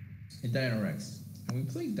a Dino Rex. And we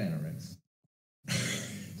played Dino Rex.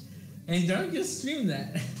 And Darkus streamed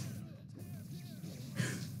that.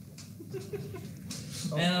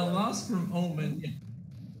 And I lost from Omen.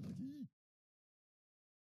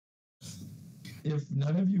 If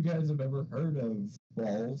none of you guys have ever heard of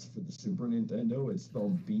Balls for the Super Nintendo, it's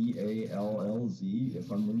spelled B-A-L-L-Z.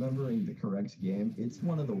 If I'm remembering the correct game, it's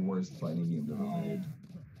one of the worst fighting games ever made.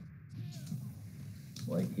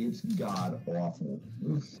 Like, it's god awful.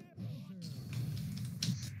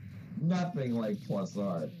 Nothing like Plus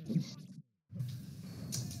R.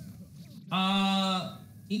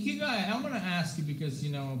 Ikigai, I'm gonna ask you because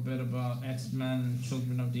you know a bit about X-Men,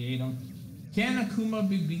 Children of the Atom. Can Akuma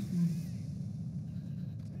be beaten?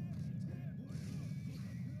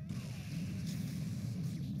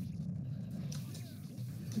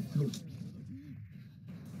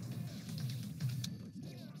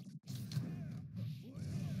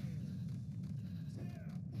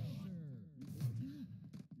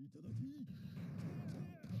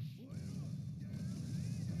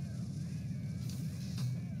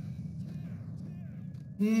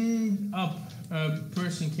 A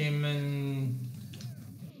person came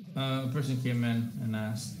in and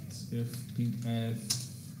asked if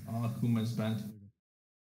Akuma is banned.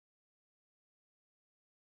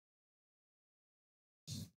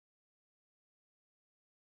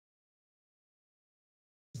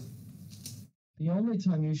 The only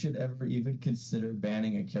time you should ever even consider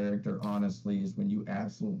banning a character, honestly, is when you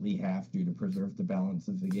absolutely have to preserve the balance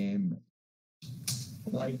of the game.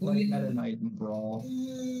 Like Meta Knight and Brawl.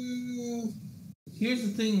 Here's the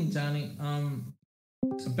thing, Johnny.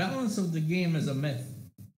 The balance of the game is a myth.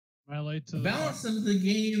 Am I late to The the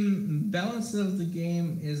balance of the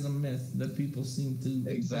game is a myth that people seem to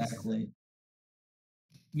Exactly.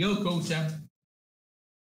 Yo, Coach.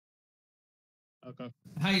 Okay.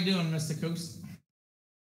 How you doing, Mr. Coach?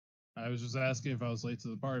 I was just asking if I was late to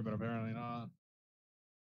the party, but apparently not.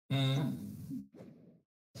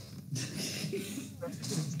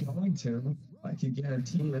 It's going to. I can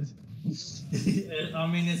guarantee it. I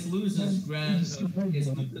mean, it's losers grand.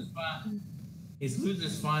 It's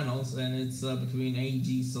losers finals, and it's between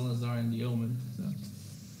AG, Salazar, and the Omen. So.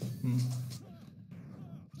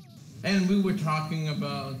 And we were talking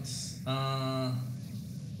about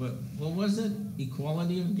what was it?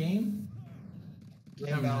 Equality of game.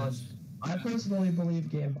 Game balance. I personally believe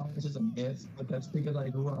game balance is a myth, but that's because I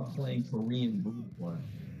grew up playing Korean Brute War.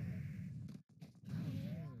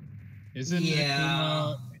 Isn't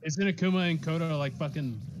Akuma and Kodo like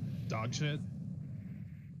fucking dog shit?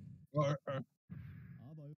 Or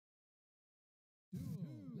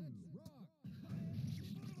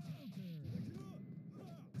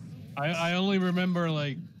I only remember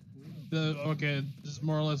like this is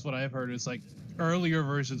more or less what I've heard. It's like earlier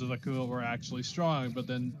versions of Akuma were actually strong, but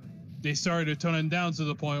then they started to tone him down to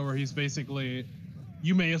the point where he's basically,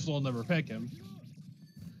 you may as well never pick him.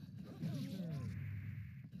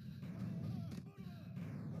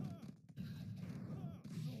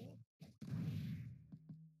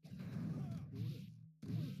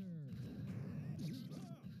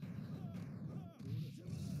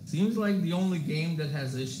 Seems like the only game that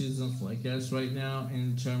has issues on Flycast right now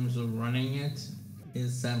in terms of running it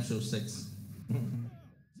is Sam Show 6.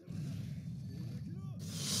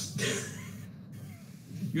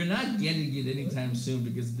 You're not getting it anytime soon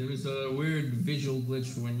because there's a weird visual glitch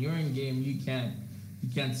for when you're in game. You can't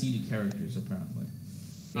see the characters apparently.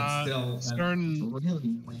 It's still certain.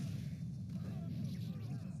 Really?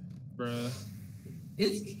 Bruh.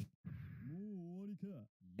 It's.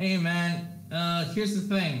 Hey man, here's the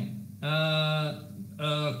thing.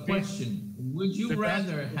 Question: would you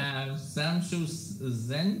rather have Samsho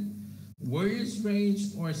Zen, Warriors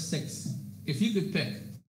Rage, or 6? If you could pick,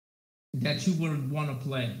 that you would want to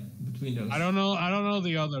play between those. I don't know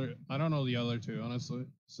the other. I don't know the other two, honestly.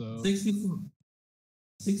 So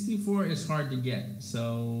 64 is hard to get.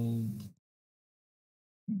 So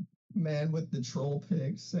Man with the troll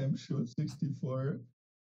pick, Sam Show 64.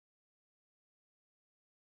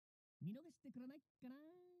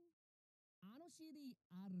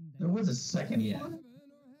 There was a second one?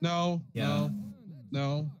 no, Yeah.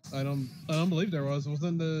 no. I don't believe there was.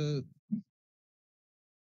 Wasn't the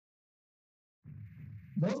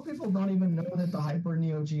Most people don't even know that the Hyper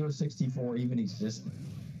Neo Geo 64 even existed.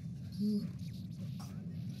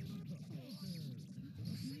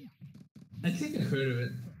 I think I heard of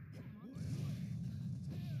it.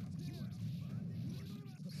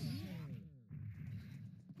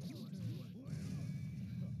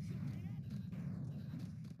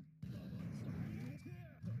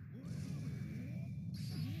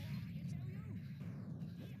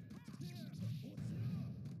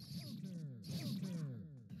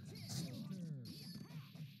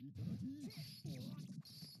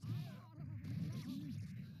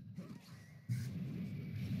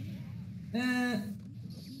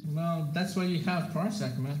 Well, that's why you have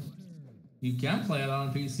Parsec, man. You can play it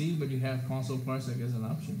on PC, but you have console Parsec as an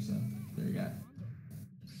option, so there you go.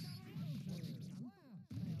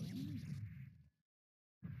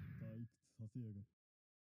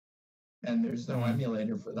 And there's no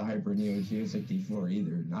emulator for the Hyper Neo Geo 64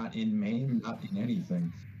 either. Not in MAME, not in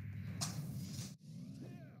anything.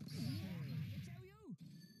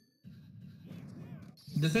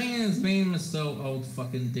 The thing is, MAME is so old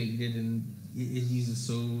fucking dated and it uses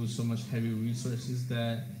so much heavy resources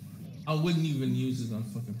that I wouldn't even use it on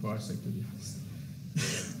fucking Parsec to be honest.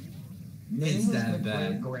 MAME It's was that the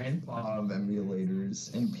bad. grandpa of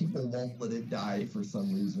emulators, and people won't let it die for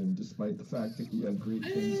some reason, despite the fact that we have great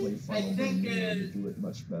things like Final think, Fantasy to do it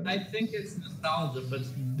much better. I think it's nostalgia, but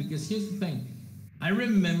because here's the thing. I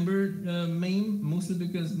remember MAME mostly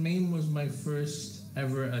because MAME was my first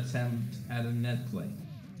ever attempt at a net play,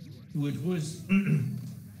 which was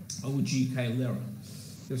OG Kylera.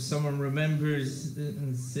 If someone remembers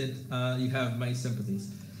and said, you have my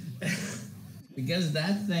sympathies. Because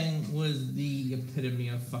that thing was the epitome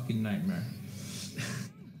of fucking nightmare.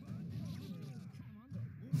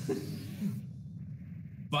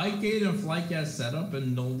 Vicade and Flycast setup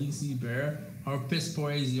and No DC Bear or piss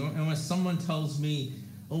poor AZ. And when someone tells me,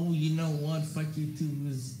 "Oh, you know what? FightGear 2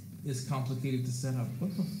 is complicated to set up,"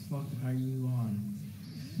 what the fuck are you on?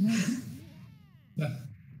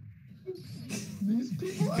 These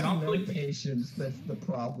people have no patience. That's the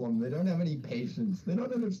problem. They don't have any patience. They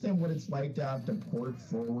don't understand what it's like to have to port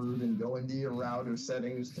forward and go into your router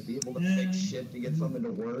settings to be able to fix shit to get something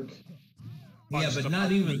to work. Yeah, but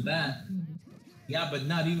not even that. Yeah, but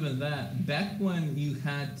not even that. Back when you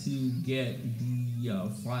had to get the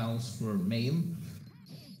files for MAME,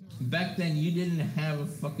 back then you didn't have a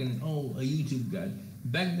fucking a YouTube guide.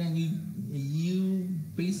 Back then you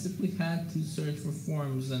basically had to search for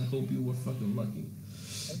forums and hope you were fucking lucky.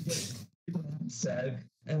 Said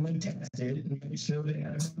and then tested and make sure they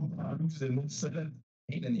had no bugs and it's a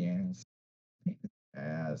pain in the ass. Pain in the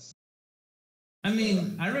ass. I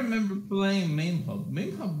mean, I remember playing MameHub.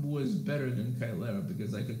 MameHub was better than Kylera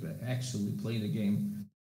because I could actually play the game.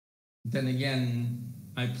 Then again,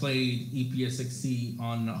 I played EPSXC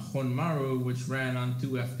on Honmaru, which ran on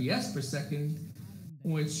 2 FPS per second,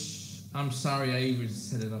 which I'm sorry I even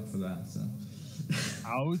set it up for that. So,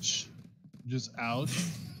 Ouch. Just ouch.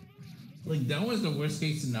 like, that was the worst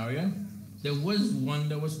case scenario. There was one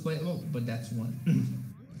that was playable, but that's one.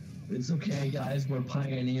 It's okay, guys. We're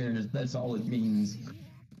pioneers. That's all it means.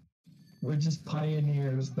 We're just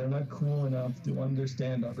pioneers. They're not cool enough to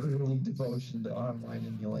understand our early devotion to online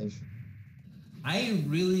emulation. I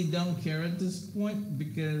really don't care at this point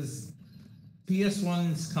because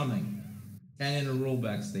PS1 is coming and in a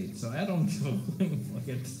rollback state, so I don't give a fuck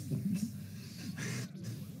at this point.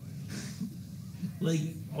 Like,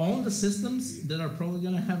 all the systems that are probably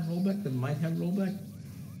gonna have rollback, that might have rollback,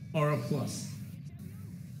 are a plus.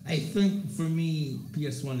 I think for me,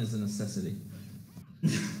 PS1 is a necessity.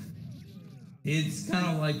 It's kind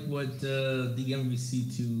of like what the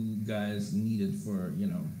MVC2 guys needed for,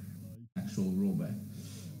 actual rollback.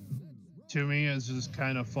 To me, it's just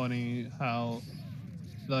kind of funny how,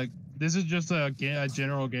 like, this is just a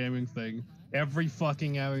general gaming thing. Every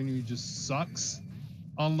fucking avenue just sucks,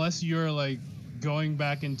 unless you're like going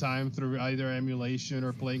back in time through either emulation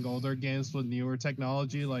or playing older games with newer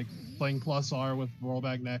technology, like playing Plus R with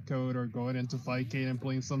rollback netcode, or going into Fightcade and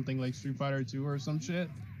playing something like Street Fighter 2 or some shit.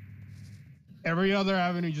 Every other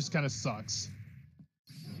avenue just kind of sucks.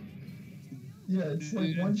 Yeah, it's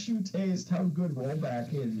like once you taste how good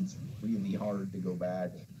rollback is, it's really hard to go back.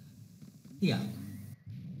 Yeah.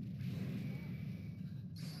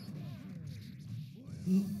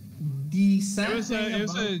 The sad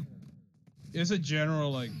thing It's a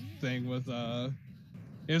general like thing with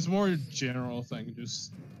it's more a general thing,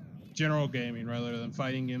 just general gaming rather than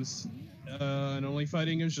fighting games. And only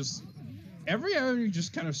fighting games, just every avenue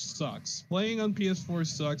just kind of sucks. Playing on PS4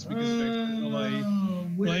 sucks because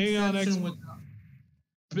playing on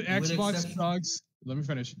Xbox sucks. Let me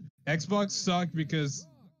finish. Xbox sucked because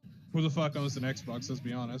who the fuck owns an Xbox? Let's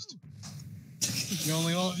be honest.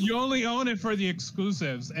 You only own it for the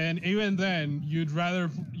exclusives, and even then, you'd rather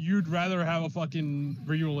have a fucking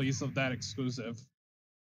re-release of that exclusive.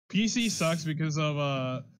 PC sucks because of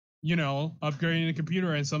upgrading the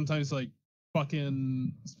computer, and sometimes like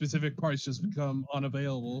fucking specific parts just become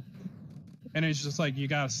unavailable, and it's just like you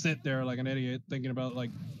gotta sit there like an idiot thinking,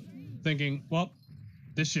 well,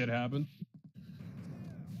 this shit happened.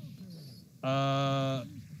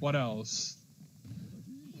 What else?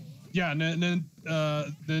 Yeah, the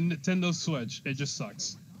Nintendo Switch, it just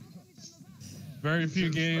sucks. Very few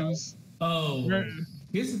games.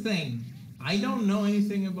 Here's the thing. I don't know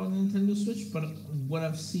anything about Nintendo Switch, but what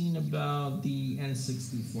I've seen about the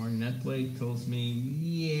N64 NetPlay tells me,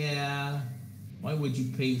 yeah, why would you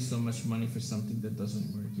pay so much money for something that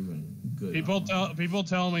doesn't work even good? People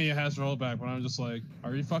tell me it has rollback, but I'm just like,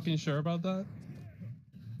 are you fucking sure about that?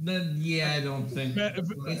 Then yeah, I don't think it's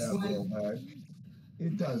like rollback.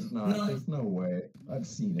 It does not. No. There's no way. I've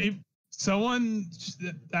seen it.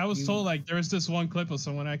 I was told like there was this one clip of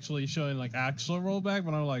someone actually showing like actual rollback,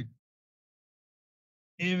 but I'm like,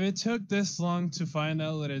 if it took this long to find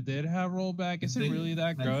out that it did have rollback, is it really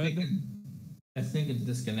that good? I think it's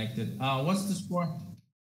disconnected. What's the score?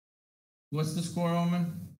 What's the score,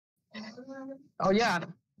 Omen? Oh yeah.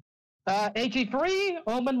 AG3,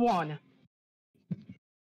 Omen 1.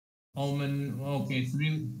 Omen, okay,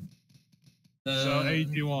 3. So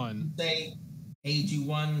AG1. Say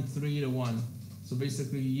AG1, 3-1. So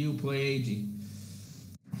basically, you play AG.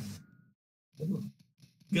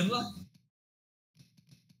 Good luck.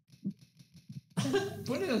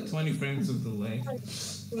 Put it at 20 frames of delay.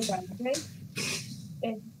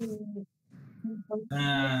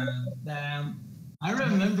 Damn. I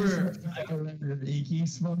remember. Iki,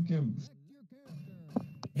 smoke him.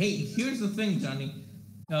 Hey, here's the thing, Johnny.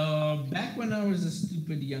 Back when I was a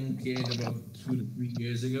stupid young kid, about 2 to 3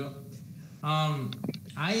 years ago,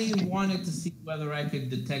 I wanted to see whether I could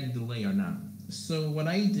detect delay or not. So what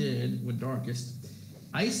I did with Darkest,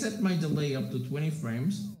 I set my delay up to 20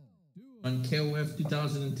 frames on KOF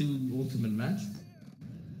 2002 Ultimate Match,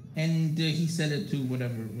 and he set it to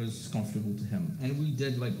whatever was comfortable to him. And we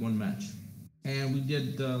did like one match, and we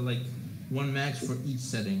did like one match for each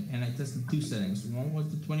setting. And I tested two settings. One was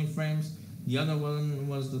the 20 frames, the other one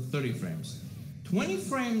was the 30 frames. 20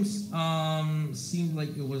 frames seemed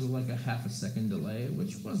like it was like a half a second delay,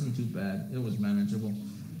 which wasn't too bad. It was manageable.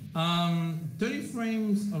 30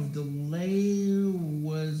 frames of delay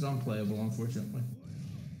was unplayable, unfortunately.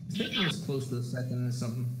 I think it was close to a second or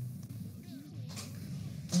something.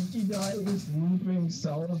 Geeky Guy is looping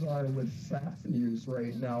Salazar with Fafnir's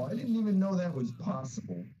right now. I didn't even know that was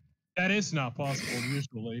possible. That is not possible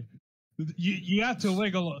usually. You have to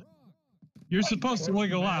wiggle. You're supposed to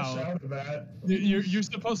wiggle out. Out of that. You're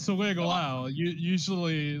supposed to wiggle out. You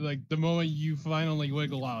usually like the moment you finally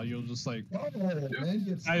wiggle out, you'll just like Oh, man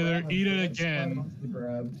gets either grabbed. eat it That's again. off the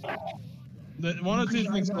grab. One of two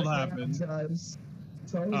Geeky things Guy will got happen. grabbed, guys.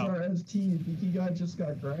 Salazar ST, Geeky Guy just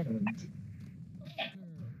got grabbed.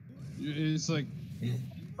 It's like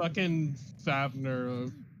fucking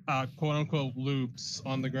Fafner, quote unquote loops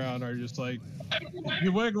on the ground are just like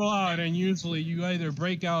you wiggle out, and usually you either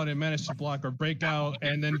break out and manage to block, or break out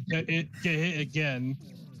and then get hit again,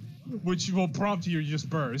 which will prompt you to just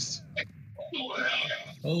burst.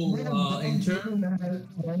 Oh, in terms.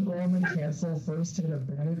 One Roman cancel first hit a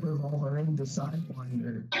Bandit Revolver into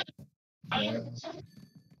Sidewinder. Yeah.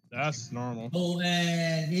 That's normal. Oh,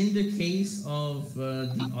 and in the case of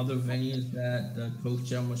the other venues that Coach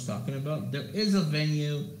Jam was talking about, there is a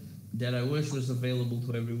venue that I wish was available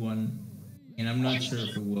to everyone, and I'm not sure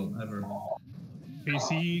if it will ever.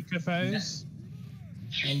 PC cafes.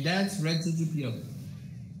 And that's Red GPO.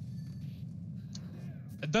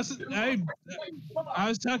 It doesn't. I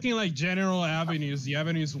was talking like general avenues. The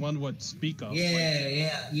avenues one would speak of.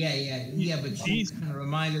 Yeah. But she He's- kind of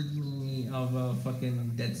reminded me of a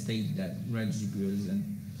fucking dead state that Red GPO is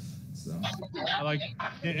in. So. Like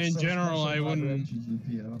in So general, special I about wouldn't.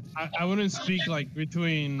 GGPO. I wouldn't speak like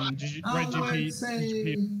between Red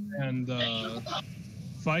GP and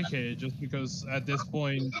 5K, just because at this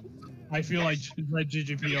point I feel like Red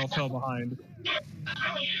GGPL fell behind.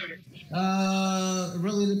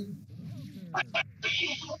 Really.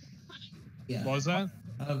 Yeah. What was that?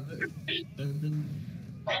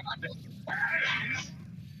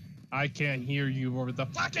 I can't hear you over the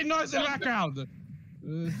fucking noise in the background.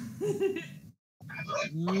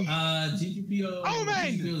 GGPO. Oh,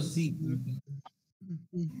 man! GGPO Z.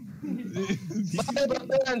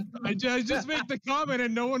 I just make the comment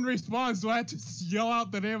and no one responds, so I have to yell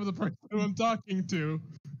out the name of the person who I'm talking to.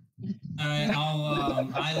 Alright,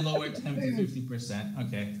 I lowered him to 50%.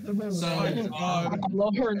 Okay. So,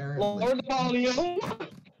 Lower the volume.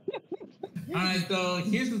 alright, so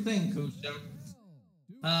here's the thing, Coach Jim.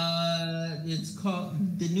 It's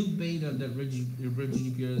called the new beta that Red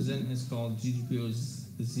GGPO is in is called GGPO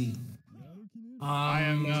Z. I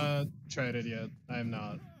am not tried it yet. I am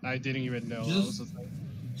not. I didn't even know that was a thing.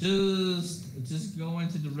 Just go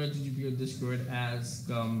into the Red GGPO Discord, ask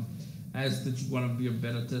that you want to be a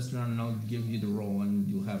beta tester, and I'll give you the role and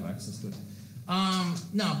you'll have access to it.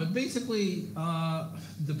 No, but basically,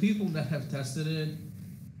 the people that have tested it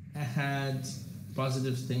had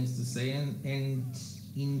positive things to say, and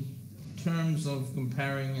in terms of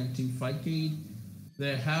comparing it to Fightcade,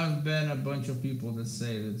 there have been a bunch of people that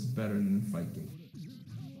say it's better than Fightcade.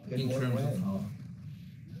 In terms of how,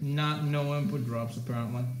 no input drops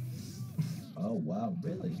apparently. Oh wow,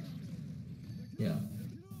 really? Yeah.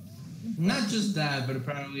 Not just that, but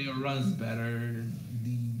apparently it runs better.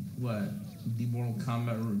 The Mortal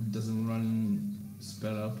Kombat doesn't run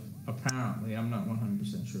sped up. Apparently, I'm not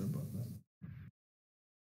 100% sure about that.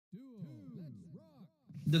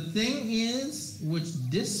 The thing is, which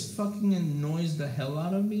this fucking annoys the hell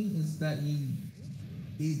out of me, is that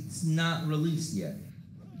it's not released yet.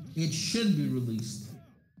 It should be released.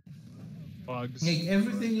 Bugs. Like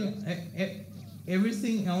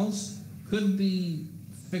everything else could be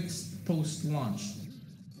fixed post-launch,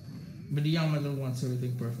 but the Yamato wants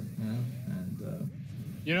everything perfect, you know. And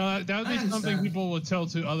You know, that would be I something understand. people would tell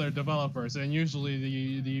to other developers, and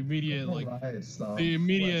usually the immediate like Riot stuff. the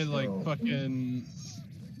immediate Let's like go. fucking,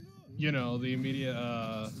 you know, the immediate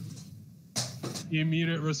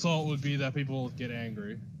result would be that people would get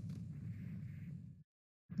angry.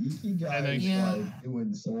 Geeky Guy And then- is Yeah. like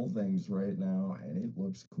doing soul things right now, and it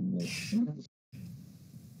looks cool.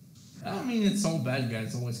 I mean, it's all bad guys.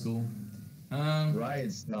 It's always cool.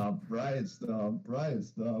 Riot Stomp, Riot Stomp, Riot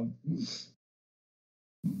Stomp.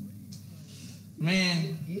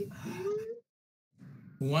 Man,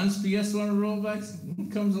 once PS1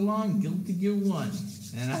 rollbacks comes along, Guilty Gear 1,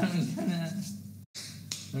 and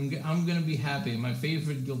I'm gonna be happy. My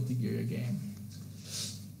favorite Guilty Gear game.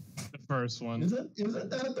 The first one. Isn't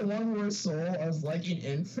that the one where Soul is like an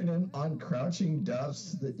infinite on crouching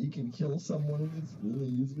dust that you can kill someone with really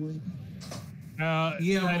easily?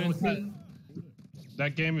 Yeah, right but with in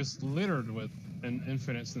that game is littered with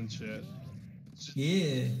infinites and shit.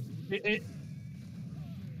 yeah. It,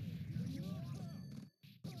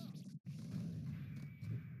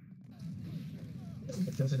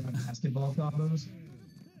 Does it have basketball combos?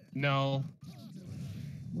 no,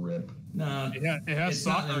 Rip. No, it has It's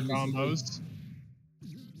not soccer like combos.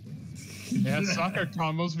 It has soccer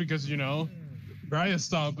combos because, you know, Riot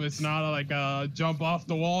Stomp is not like a jump off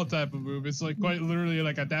the wall type of move. It's like quite literally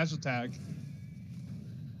like a dash attack.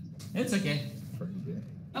 it's okay. Pretty good.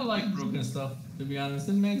 I like broken stuff, to be honest.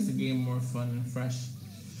 It makes the game more fun and fresh.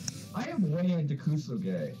 I am way into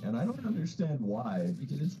Kusoge, and I don't understand why,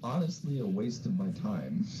 because it's honestly a waste of my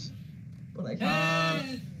time. But I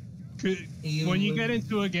can't. When you get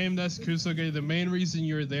into a game that's Kusoge, the main reason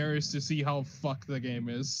you're there is to see how fucked the game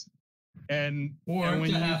is. And, Or and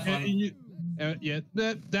when to you have get, fun.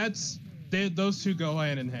 yeah, those two go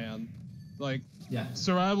hand in hand. Like, Yeah.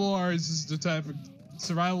 survival arts is the type of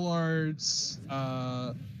survival arts.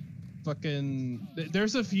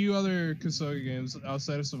 There's a few other Kusoge games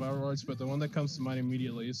outside of survival arts, but the one that comes to mind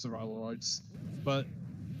immediately is survival arts. But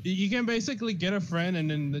you can basically get a friend and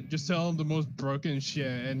then just tell them the most broken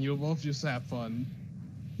shit, and you'll both just have fun.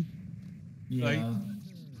 Yeah.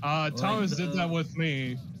 Thomas did that with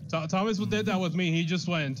me. Thomas did that with me. He just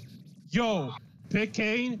went, "Yo, pick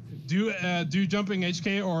Kane, do jumping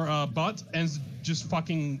HK or butt, and just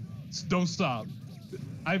fucking don't stop."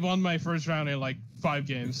 I won my first round in like 5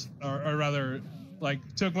 games, or rather, like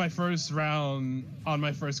took my first round on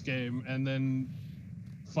my first game, and then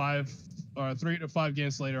 3 to 5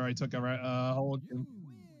 games later, I took a whole game.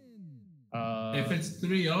 If it's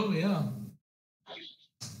 3-0, yeah.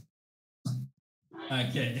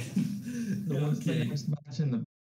 Okay. So what's the Okay. next match in the